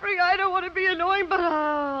 Godfrey, I don't want to be annoying, but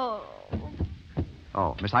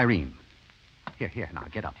Oh, Miss Irene. Here, now,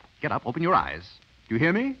 get up. Get up, open your eyes. Do you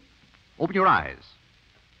hear me? Open your eyes.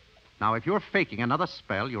 Now, if you're faking another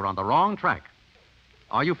spell, you're on the wrong track.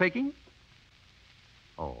 Are you faking?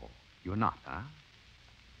 Oh, you're not, huh?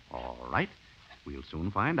 All right. We'll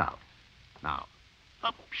soon find out. Now,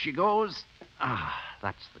 up she goes. Ah,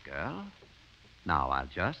 that's the girl. Now, I'll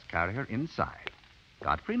just carry her inside.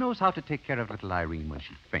 Godfrey knows how to take care of little Irene when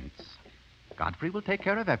she faints. Godfrey will take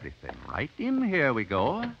care of everything. Right in here we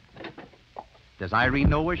go. Does Irene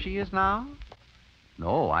know where she is now?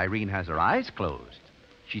 No, Irene has her eyes closed.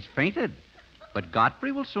 She's fainted. But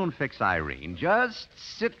Godfrey will soon fix Irene. Just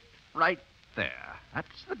sit right there.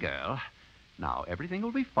 That's the girl. Now, everything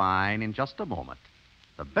will be fine in just a moment.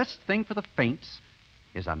 The best thing for the faints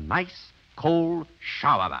is a nice, cold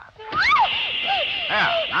shower bath. There,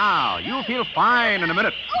 now, you'll feel fine in a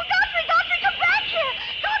minute. Oh, Godfrey, come back here!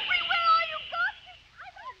 Godfrey, where are you, Godfrey?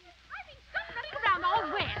 I've been stuck running around all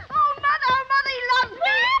wet. Oh, Mother, he loves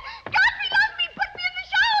me! Godfrey loves me! Put me in the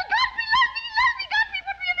shower! Godfrey loves me! Godfrey,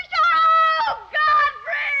 put me in the shower!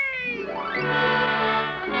 Oh,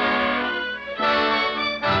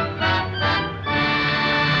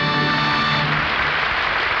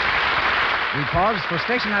 We pause for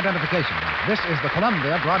station identification. This is the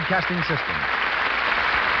Columbia Broadcasting System.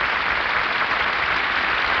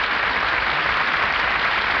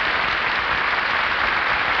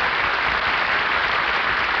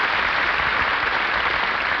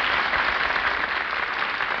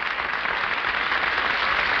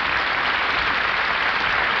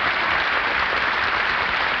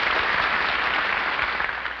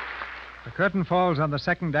 The curtain falls on the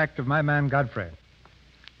second act of My Man Godfrey.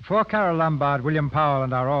 Before Carol Lombard, William Powell,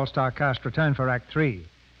 and our all-star cast return for Act 3,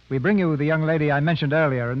 we bring you the young lady I mentioned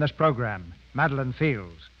earlier in this program, Madeline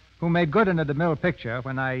Fields, who made good in a DeMille picture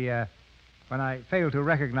when I failed to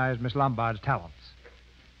recognize Miss Lombard's talents.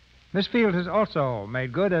 Miss Fields has also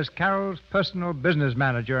made good as Carol's personal business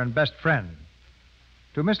manager and best friend.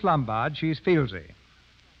 To Miss Lombard, she's Fieldsy.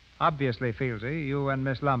 Obviously, Fieldsy, you and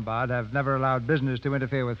Miss Lombard have never allowed business to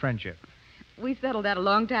interfere with friendship. We settled that a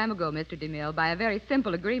long time ago, Mr. DeMille, by a very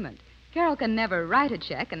simple agreement. Carol can never write a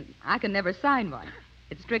check, and I can never sign one.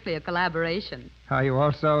 It's strictly a collaboration. Are you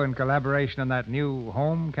also in collaboration on that new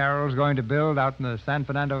home Carol's going to build out in the San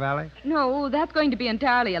Fernando Valley? No, that's going to be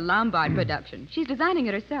entirely a Lombard production. She's designing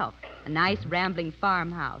it herself. A nice, rambling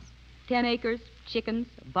farmhouse. 10 acres, chickens,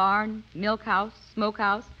 a barn, milk house,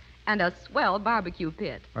 smokehouse, and a swell barbecue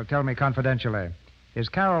pit. Well, tell me confidentially, is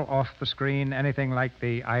Carol off the screen anything like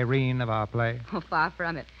the Irene of our play? Oh, far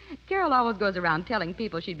from it. Carol always goes around telling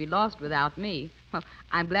people she'd be lost without me. Well,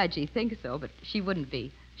 I'm glad she thinks so, but she wouldn't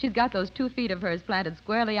be. She's got those 2 feet of hers planted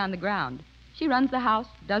squarely on the ground. She runs the house,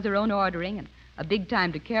 does her own ordering, and a big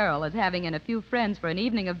time to Carol is having in a few friends for an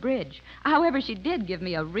evening of bridge. However, she did give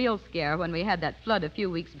me a real scare when we had that flood a few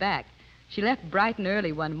weeks back. She left bright and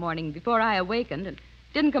early one morning before I awakened and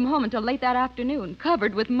didn't come home until late that afternoon,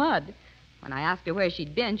 covered with mud. When I asked her where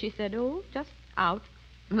she'd been, she said, oh, just out.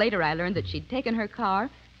 Later, I learned that she'd taken her car,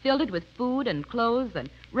 filled it with food and clothes, and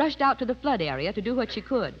rushed out to the flood area to do what she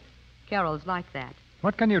could. Carol's like that.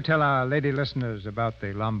 What can you tell our lady listeners about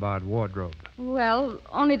the Lombard wardrobe? Well,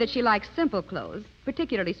 only that she likes simple clothes,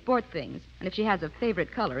 particularly sport things. And if she has a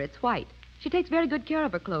favorite color, it's white. She takes very good care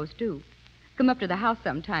of her clothes, too. Come up to the house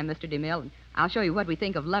sometime, Mr. DeMille, and I'll show you what we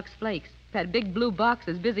think of Lux Flakes. That big blue box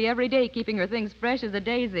is busy every day keeping her things fresh as a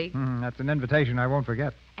daisy. That's an invitation I won't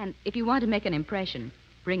forget. And if you want to make an impression,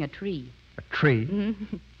 bring a tree. A tree?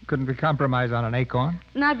 Mm-hmm. Couldn't we compromise on an acorn?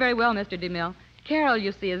 Not very well, Mr. DeMille. Carol,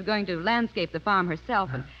 you see, is going to landscape the farm herself,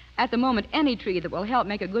 and at the moment, any tree that will help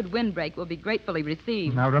make a good windbreak will be gratefully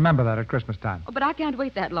received. Now, remember that at Christmas time. Oh, but I can't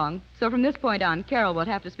wait that long. So from this point on, Carol will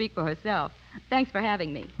have to speak for herself. Thanks for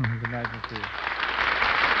having me. Good night, Miss Fields.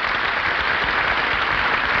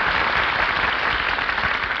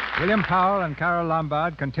 William Powell and Carol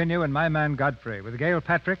Lombard continue in My Man Godfrey with Gail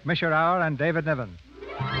Patrick, Misha Auer, and David Niven.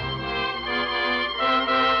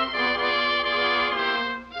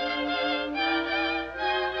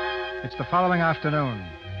 It's the following afternoon.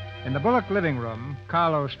 In the Bullock living room,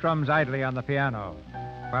 Carlo strums idly on the piano,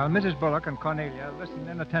 while Mrs. Bullock and Cornelia listen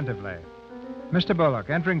inattentively. Mr. Bullock,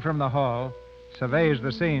 entering from the hall, surveys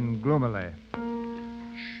the scene gloomily.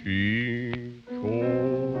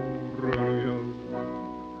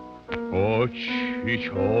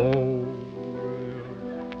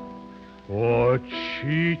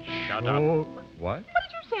 Shut up. What What?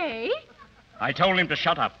 did you say? I told him to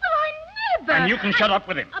shut up. Well, I never. And you can shut up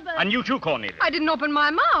with him. But- And you too, Cornelia. I didn't open my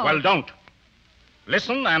mouth. Well, don't.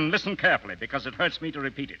 Listen and listen carefully, because it hurts me to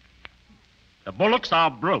repeat it. The Bullocks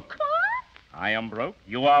are broke. What? I am broke,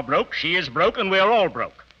 you are broke, she is broke, and we are all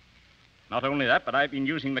broke. Not only that, but I've been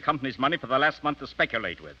using the company's money for the last month to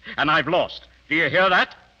speculate with, and I've lost. Do you hear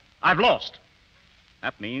that? I've lost.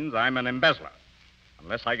 That means I'm an embezzler.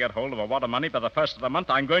 Unless I get hold of a wad of money by the first of the month,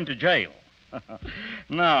 I'm going to jail.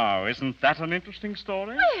 Now, isn't that an interesting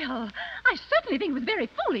story? Well, I certainly think it was very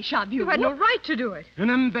foolish of you. You had no right to do it. An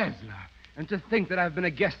embezzler. And to think that I've been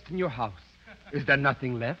a guest in your house. Is there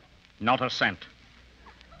nothing left? Not a cent.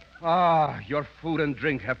 Ah, your food and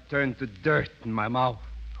drink have turned to dirt in my mouth.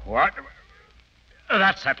 What?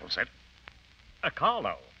 That settles it.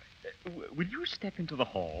 Carlo, will you step into the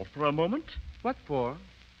hall for a moment? What for?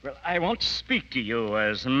 Well, I want to speak to you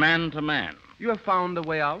as man to man. You have found a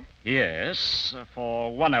way out? Yes,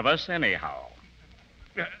 for one of us, anyhow.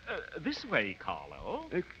 This way, Carlo.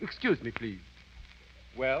 Excuse me, please.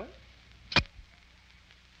 Well?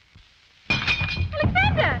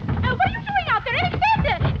 Alexander! What are you doing out there?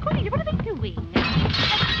 Alexander! Cornelia, what are they doing?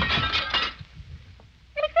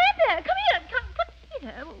 Alexander, come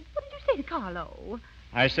here. What did you say to Carlo?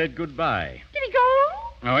 I said goodbye. Did he go?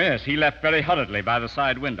 Oh, yes, he left very hurriedly by the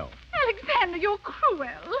side window. Alexander, you're cruel.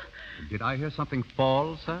 Did I hear something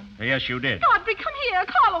fall, sir? Yes, you did. Godfrey, come here.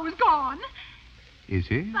 Carlo is gone. Is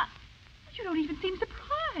he? But you don't even seem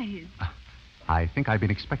surprised. I think I've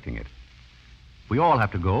been expecting it. We all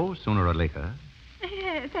have to go, sooner or later.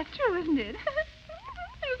 Yes, that's true, isn't it?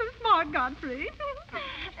 You're so smart, Godfrey.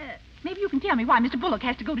 Maybe you can tell me why Mr. Bullock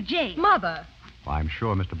has to go to jail. Mother. Well, I'm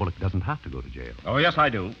sure Mr. Bullock doesn't have to go to jail. Oh, yes, I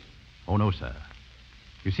do. Oh, no, sir.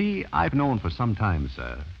 You see, I've known for some time,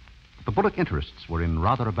 sir, that the Bullock interests were in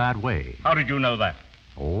rather a bad way. How did you know that?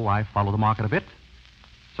 Oh, I follow the market a bit.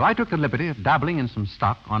 So I took the liberty of dabbling in some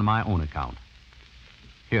stock on my own account.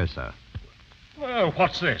 Here, sir. Well,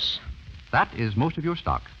 what's this? That is most of your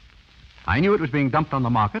stock. I knew it was being dumped on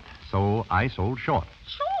the market, so I sold short.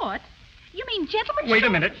 Short? You mean gentlemen Wait short?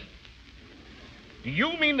 a minute. Do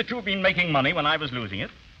you mean that you've been making money when I was losing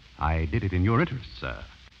it? I did it in your interest, sir.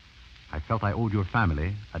 I felt I owed your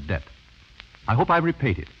family a debt. I hope I've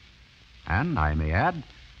repaid it. And I may add,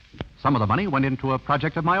 some of the money went into a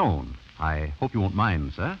project of my own. I hope you won't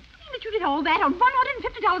mind, sir. You mean that you did all that on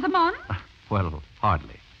 $150 a month? Well,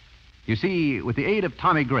 hardly. You see, with the aid of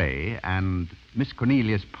Tommy Gray and Miss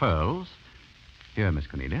Cornelia's pearls... Here, Miss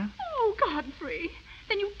Cornelia. Oh, Godfrey.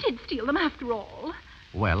 Then you did steal them after all.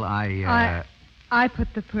 Well, I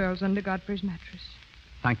put the pearls under Godfrey's mattress.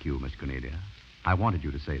 Thank you, Miss Cornelia. I wanted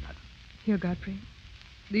you to say that. Here, Godfrey.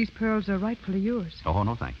 These pearls are rightfully yours. Oh,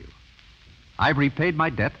 no, thank you. I've repaid my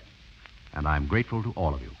debt, and I'm grateful to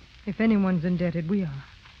all of you. If anyone's indebted, we are.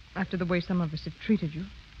 After the way some of us have treated you.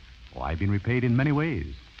 Oh, I've been repaid in many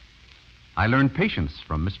ways. I learned patience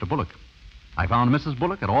from Mr. Bullock. I found Mrs.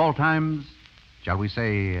 Bullock at all times, shall we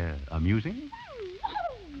say, amusing.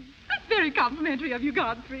 That's very complimentary of you,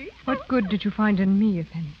 Godfrey. What good did you find in me, if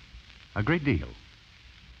any? A great deal.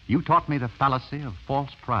 You taught me the fallacy of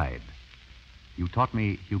false pride. You taught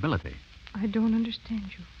me humility. I don't understand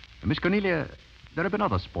you. Miss Cornelia, there have been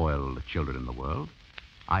other spoiled children in the world.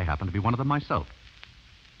 I happen to be one of them myself.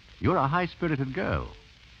 You're a high-spirited girl.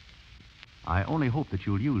 I only hope that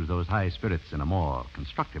you'll use those high spirits in a more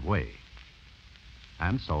constructive way.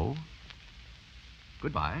 And so,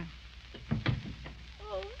 goodbye.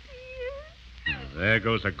 Oh, dear. There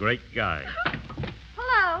goes a great guy.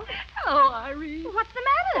 Hello. Hello, Irene. What's the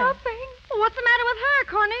matter? Nothing. What's the matter with her,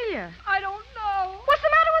 Cornelia? I don't know. What's the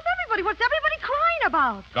matter with everybody? What's everybody crying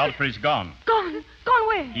about? Godfrey's gone. Gone. Gone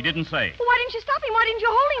where? He didn't say. Well, why didn't you stop him? Why didn't you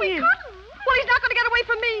hold him? Well, he's not going to get away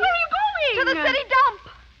from me. Where are you going? To the city dump.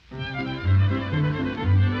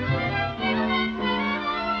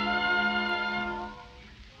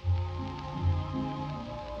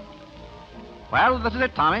 Well, this is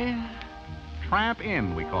it, Tommy. Tramp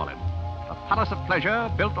Inn, we call it. A palace of pleasure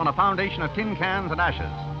built on a foundation of tin cans and ashes.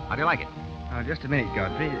 How do you like it? Just a minute,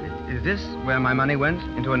 Godfrey. Is this where my money went?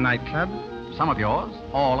 Into a nightclub? Some of yours,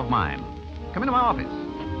 all of mine. Come into my office.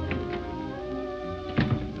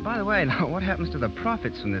 By the way, now, what happens to the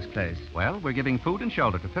profits from this place? Well, we're giving food and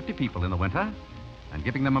shelter to 50 people in the winter and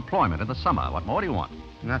giving them employment in the summer. What more do you want?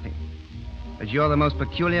 Nothing. But you're the most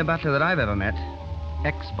peculiar butler that I've ever met.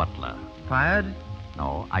 Ex-butler. Fired?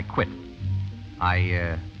 No, I quit.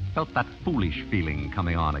 I felt that foolish feeling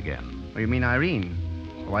coming on again. Oh, you mean Irene?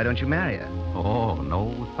 Why don't you marry her? Oh,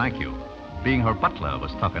 no, thank you. Being her butler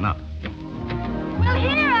was tough enough. Well,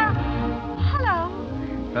 here. Hello.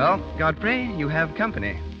 Well, Godfrey, you have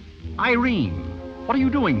company. Irene, what are you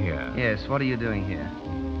doing here? Yes, what are you doing here?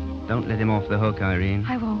 Don't let him off the hook, Irene.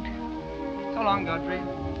 I won't. So long, Godfrey.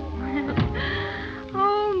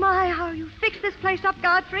 My, how you fixed this place up,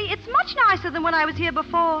 Godfrey. It's much nicer than when I was here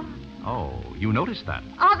before. Oh, you noticed that?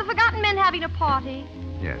 Are the Forgotten Men having a party?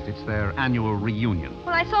 Yes, it's their annual reunion.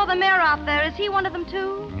 Well, I saw the mayor out there. Is he one of them,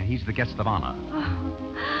 too? He's the guest of honor.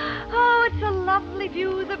 Oh, it's a lovely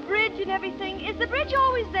view, the bridge and everything. Is the bridge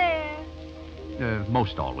always there?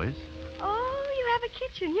 Most always. Oh, you have a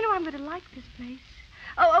kitchen. You know, I'm going to like this place.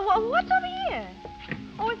 Oh, what's over here?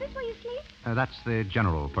 Oh, is this where you sleep? That's the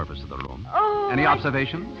general purpose of the room. Oh. Any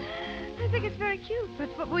observations? I think it's very cute,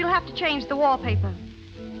 but we'll have to change the wallpaper.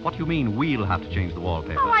 What do you mean we'll have to change the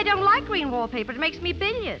wallpaper? Oh, I don't like green wallpaper. It makes me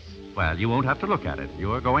bilious. Well, you won't have to look at it.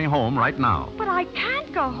 You're going home right now. But I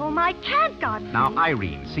can't go home. I can't, Godfrey. Now,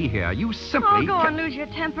 Irene, see here. You simply... Oh, go on, lose your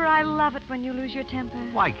temper. I love it when you lose your temper.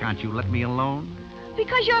 Why can't you let me alone?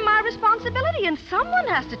 Because you're my responsibility, and someone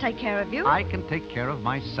has to take care of you. I can take care of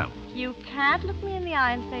myself. You can't look me in the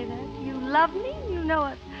eye and say that. You love me, you know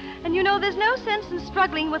it. And you know there's no sense in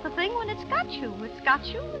struggling with a thing when it's got you. It's got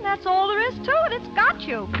you, and that's all there is to it. It's got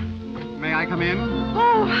you. May I come in?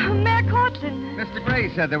 Oh, Mayor Cortland. Mr.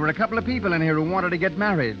 Gray said there were a couple of people in here who wanted to get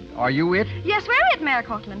married. Are you it? Yes, we're it, Mayor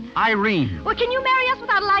Cortland. Irene. Well, can you marry us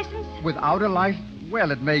without a license? Without a license?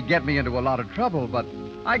 Well, it may get me into a lot of trouble, but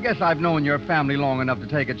I guess I've known your family long enough to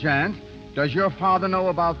take a chance. Does your father know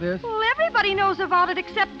about this? Well, everybody knows about it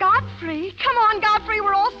except Godfrey. Come on, Godfrey,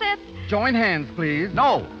 we're all set. Join hands, please.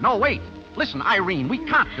 No, wait. Listen, Irene, we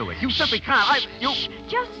can't do it. You simply can't. Shh.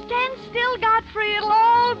 Just stand still, Godfrey. It'll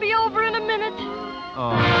all be over in a minute.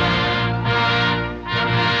 Oh.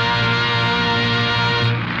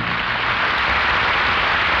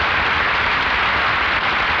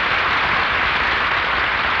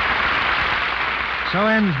 So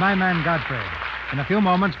ends My Man Godfrey. In a few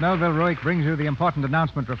moments, Melville Ruick brings you the important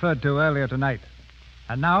announcement referred to earlier tonight.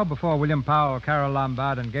 And now, before William Powell, Carol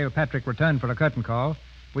Lombard, and Gail Patrick return for a curtain call,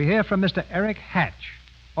 we hear from Mr. Eric Hatch,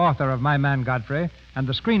 author of My Man Godfrey and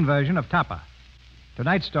the screen version of Tapa.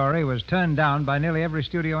 Tonight's story was turned down by nearly every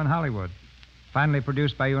studio in Hollywood. Finally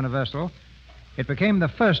produced by Universal, it became the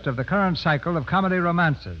first of the current cycle of comedy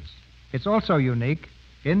romances. It's also unique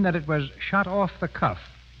in that it was shot off the cuff,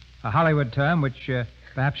 a Hollywood term which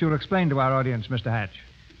perhaps you'll explain to our audience, Mr. Hatch.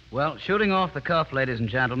 Well, shooting off the cuff, ladies and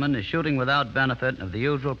gentlemen, is shooting without benefit of the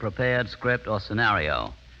usual prepared script or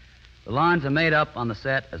scenario. The lines are made up on the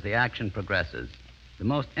set as the action progresses. The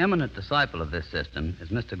most eminent disciple of this system is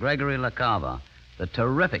Mr. Gregory LaCava, the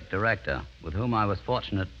terrific director with whom I was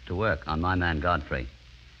fortunate to work on My Man Godfrey.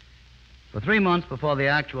 For 3 months before the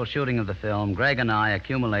actual shooting of the film, Greg and I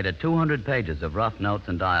accumulated 200 pages of rough notes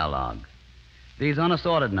and dialogue. These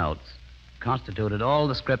unassorted notes constituted all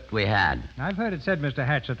the script we had. I've heard it said, Mr.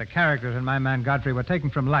 Hatch, that the characters in My Man Godfrey were taken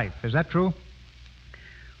from life. Is that true?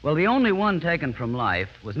 Well, the only one taken from life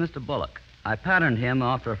was Mr. Bullock. I patterned him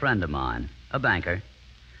after a friend of mine, a banker.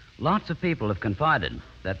 Lots of people have confided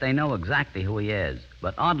that they know exactly who he is,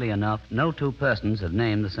 but oddly enough, no two persons have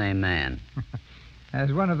named the same man.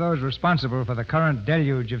 As one of those responsible for the current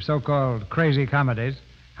deluge of so-called crazy comedies,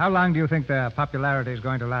 how long do you think their popularity is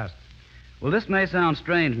going to last? Well, this may sound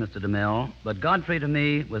strange, Mr. DeMille, but Godfrey to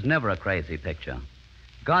me was never a crazy picture.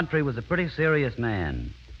 Godfrey was a pretty serious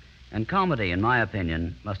man. And comedy, in my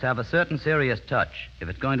opinion, must have a certain serious touch if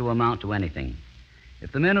it's going to amount to anything.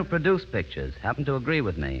 If the men who produce pictures happen to agree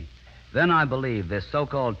with me, then I believe this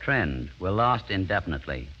so-called trend will last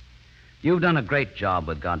indefinitely. You've done a great job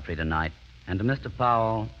with Godfrey tonight, and to Mr.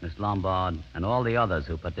 Powell, Miss Lombard, and all the others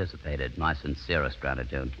who participated, my sincerest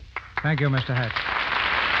gratitude. Thank you, Mr. Hatch.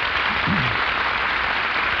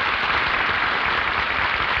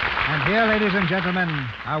 And here, ladies and gentlemen,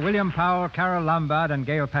 are William Powell, Carol Lombard, and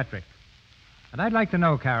Gail Patrick. And I'd like to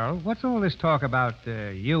know, Carol, what's all this talk about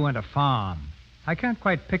you and a farm? I can't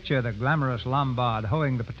quite picture the glamorous Lombard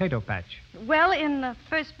hoeing the potato patch. Well, in the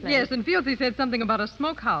first place... Yes, and Fieldsy said something about a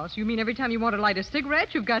smokehouse. You mean every time you want to light a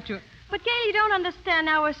cigarette, you've got to... But, Gail, you don't understand.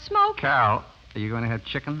 Now, a smoke... Carol, are you going to have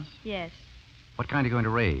chickens? Yes. What kind are you going to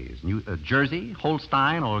raise? Jersey,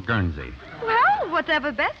 Holstein, or Guernsey? Well,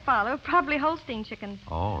 whatever best, Barlow. Probably Holstein chickens.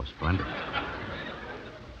 Oh, splendid.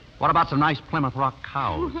 What about some nice Plymouth Rock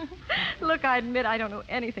cows? Look, I admit I don't know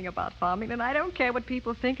anything about farming, and I don't care what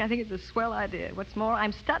people think. I think it's a swell idea. What's more,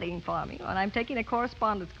 I'm studying farming, and I'm taking a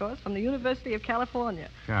correspondence course from the University of California.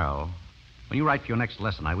 Carol, when you write for your next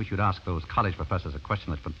lesson, I wish you'd ask those college professors a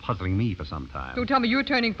question that's been puzzling me for some time. So tell me you're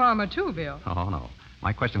turning farmer, too, Bill. Oh, no.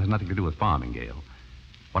 My question has nothing to do with farming, Gail.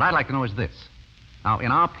 What I'd like to know is this. Now,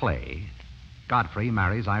 in our play, Godfrey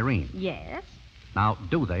marries Irene. Yes. Now,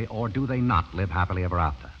 do they or do they not live happily ever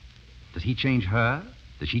after? Does he change her?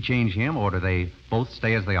 Does she change him? Or do they both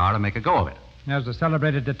stay as they are and make a go of it? As the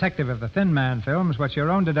celebrated detective of the Thin Man films, what's your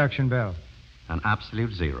own deduction, Bill? An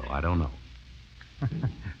absolute zero. I don't know.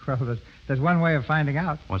 Well, there's one way of finding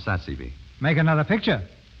out. What's that, C.B.? Make another picture.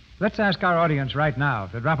 Let's ask our audience right now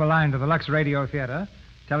to drop a line to the Lux Radio Theater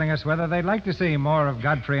telling us whether they'd like to see more of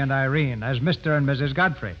Godfrey and Irene as Mr. and Mrs.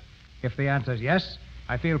 Godfrey. If the answer's yes,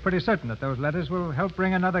 I feel pretty certain that those letters will help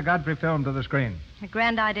bring another Godfrey film to the screen. A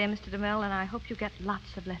grand idea, Mr. DeMille, and I hope you get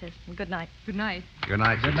lots of letters. And good night. Good night. Good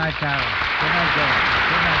night. Good night, Carol. Good night, Joe.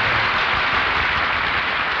 Good night, Joe.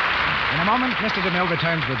 In a moment, Mr. DeMille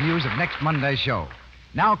returns with news of next Monday's show.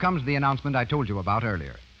 Now comes the announcement I told you about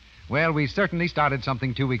earlier. Well, we certainly started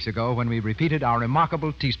something 2 weeks ago when we repeated our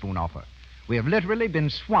remarkable teaspoon offer. We have literally been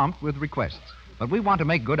swamped with requests, but we want to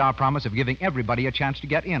make good our promise of giving everybody a chance to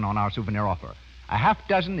get in on our souvenir offer. A half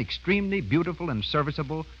dozen extremely beautiful and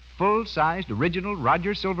serviceable, full-sized, original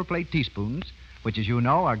Rogers silver plate teaspoons, which, as you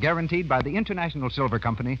know, are guaranteed by the International Silver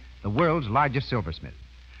Company, the world's largest silversmith.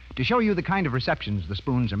 To show you the kind of receptions the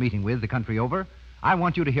spoons are meeting with the country over, I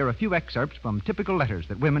want you to hear a few excerpts from typical letters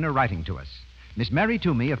that women are writing to us. Miss Mary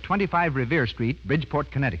Toomey of 25 Revere Street,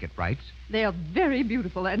 Bridgeport, Connecticut, writes, They are very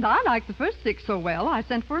beautiful, and I like the first 6 so well, I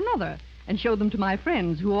sent for another and showed them to my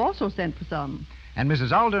friends who also sent for some. And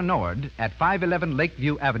Mrs. Alder Nord at 511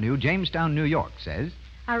 Lakeview Avenue, Jamestown, New York, says,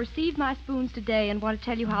 I received my spoons today and want to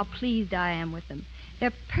tell you how pleased I am with them.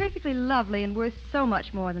 They're perfectly lovely and worth so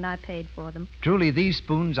much more than I paid for them. Truly, these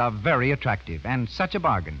spoons are very attractive and such a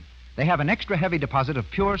bargain. They have an extra heavy deposit of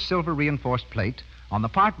pure silver reinforced plate on the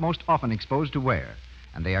part most often exposed to wear,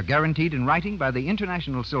 and they are guaranteed in writing by the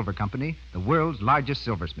International Silver Company, the world's largest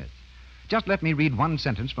silversmith. Just let me read one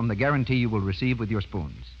sentence from the guarantee you will receive with your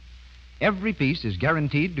spoons. Every piece is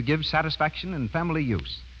guaranteed to give satisfaction in family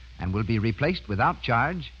use and will be replaced without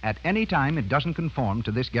charge at any time it doesn't conform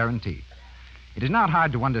to this guarantee. It is not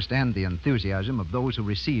hard to understand the enthusiasm of those who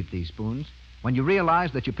receive these spoons when you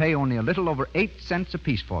realize that you pay only a little over 8 cents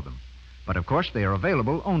apiece for them. But, of course, they are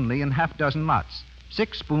available only in half-dozen lots,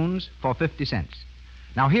 6 spoons for 50 cents.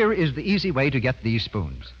 Now, here is the easy way to get these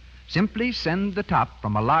spoons. Simply send the top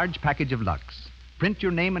from a large package of Lux. Print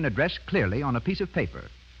your name and address clearly on a piece of paper.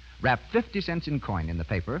 Wrap 50 cents in coin in the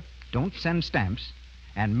paper. Don't send stamps.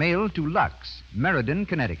 And mail to Lux, Meriden,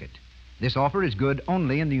 Connecticut. This offer is good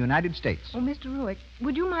only in the United States. Oh, Mr. Ruick,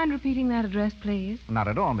 would you mind repeating that address, please? Not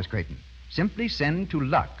at all, Miss Creighton. Simply send to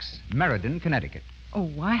Lux, Meriden, Connecticut.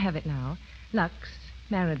 Oh, I have it now. Lux,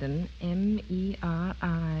 Meriden, Meriden,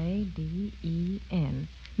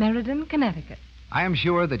 Meriden, Connecticut. I am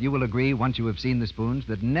sure that you will agree, once you have seen the spoons,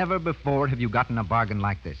 that never before have you gotten a bargain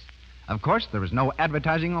like this. Of course, there is no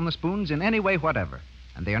advertising on the spoons in any way whatever,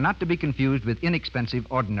 and they are not to be confused with inexpensive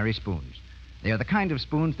ordinary spoons. They are the kind of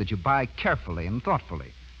spoons that you buy carefully and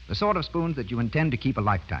thoughtfully, the sort of spoons that you intend to keep a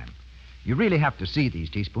lifetime. You really have to see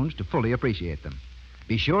these teaspoons to fully appreciate them.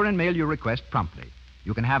 Be sure and mail your request promptly.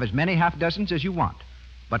 You can have as many half-dozens as you want,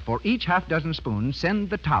 but for each half-dozen spoon,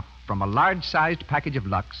 send the top from a large-sized package of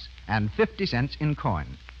Lux and 50 cents in coin.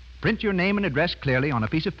 Print your name and address clearly on a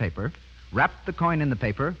piece of paper, wrap the coin in the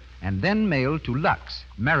paper, and then mail to Lux,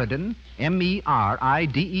 Meriden,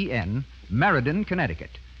 Meriden, Meriden,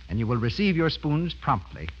 Connecticut, and you will receive your spoons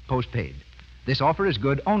promptly, postpaid. This offer is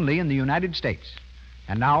good only in the United States.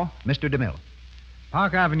 And now, Mr. DeMille.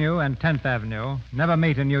 Park Avenue and 10th Avenue never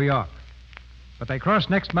meet in New York, but they cross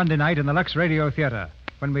next Monday night in the Lux Radio Theater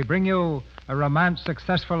when we bring you a romance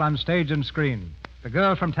successful on stage and screen, The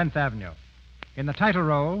Girl from 10th Avenue. In the title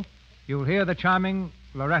role, you'll hear the charming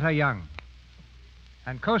Loretta Young,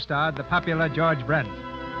 and co-starred the popular George Brent.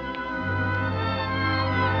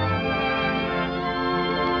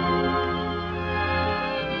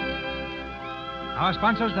 Our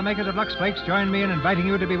sponsors, the makers of Lux Flakes, join me in inviting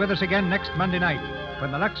you to be with us again next Monday night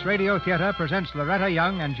when the Lux Radio Theater presents Loretta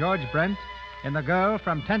Young and George Brent in The Girl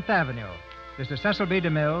from 10th Avenue. This is Cecil B.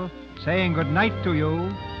 DeMille saying good night to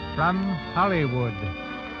you from Hollywood.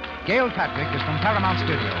 Gail Patrick is from Paramount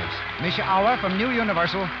Studios, Misha Auer from New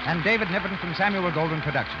Universal, and David Niven from Samuel Goldwyn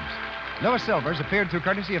Productions. Louis Silvers appeared through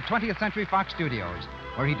courtesy of 20th Century Fox Studios,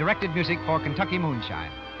 where he directed music for Kentucky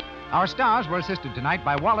Moonshine. Our stars were assisted tonight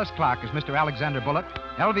by Wallace Clark as Mr. Alexander Bullock,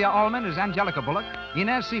 Elvia Allman as Angelica Bullock,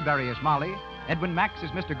 Inez Seabury as Molly, Edwin Max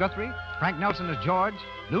as Mr. Guthrie, Frank Nelson as George,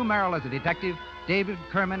 Lou Merrill as a detective, David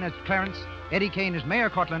Kerman as Clarence, Eddie Kane as Mayor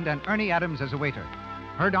Cortland, and Ernie Adams as a waiter.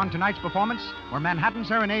 Heard on tonight's performance were Manhattan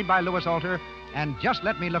Serenade by Louis Alter and Just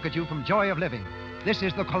Let Me Look at You from Joy of Living. This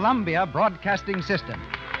is the Columbia Broadcasting System.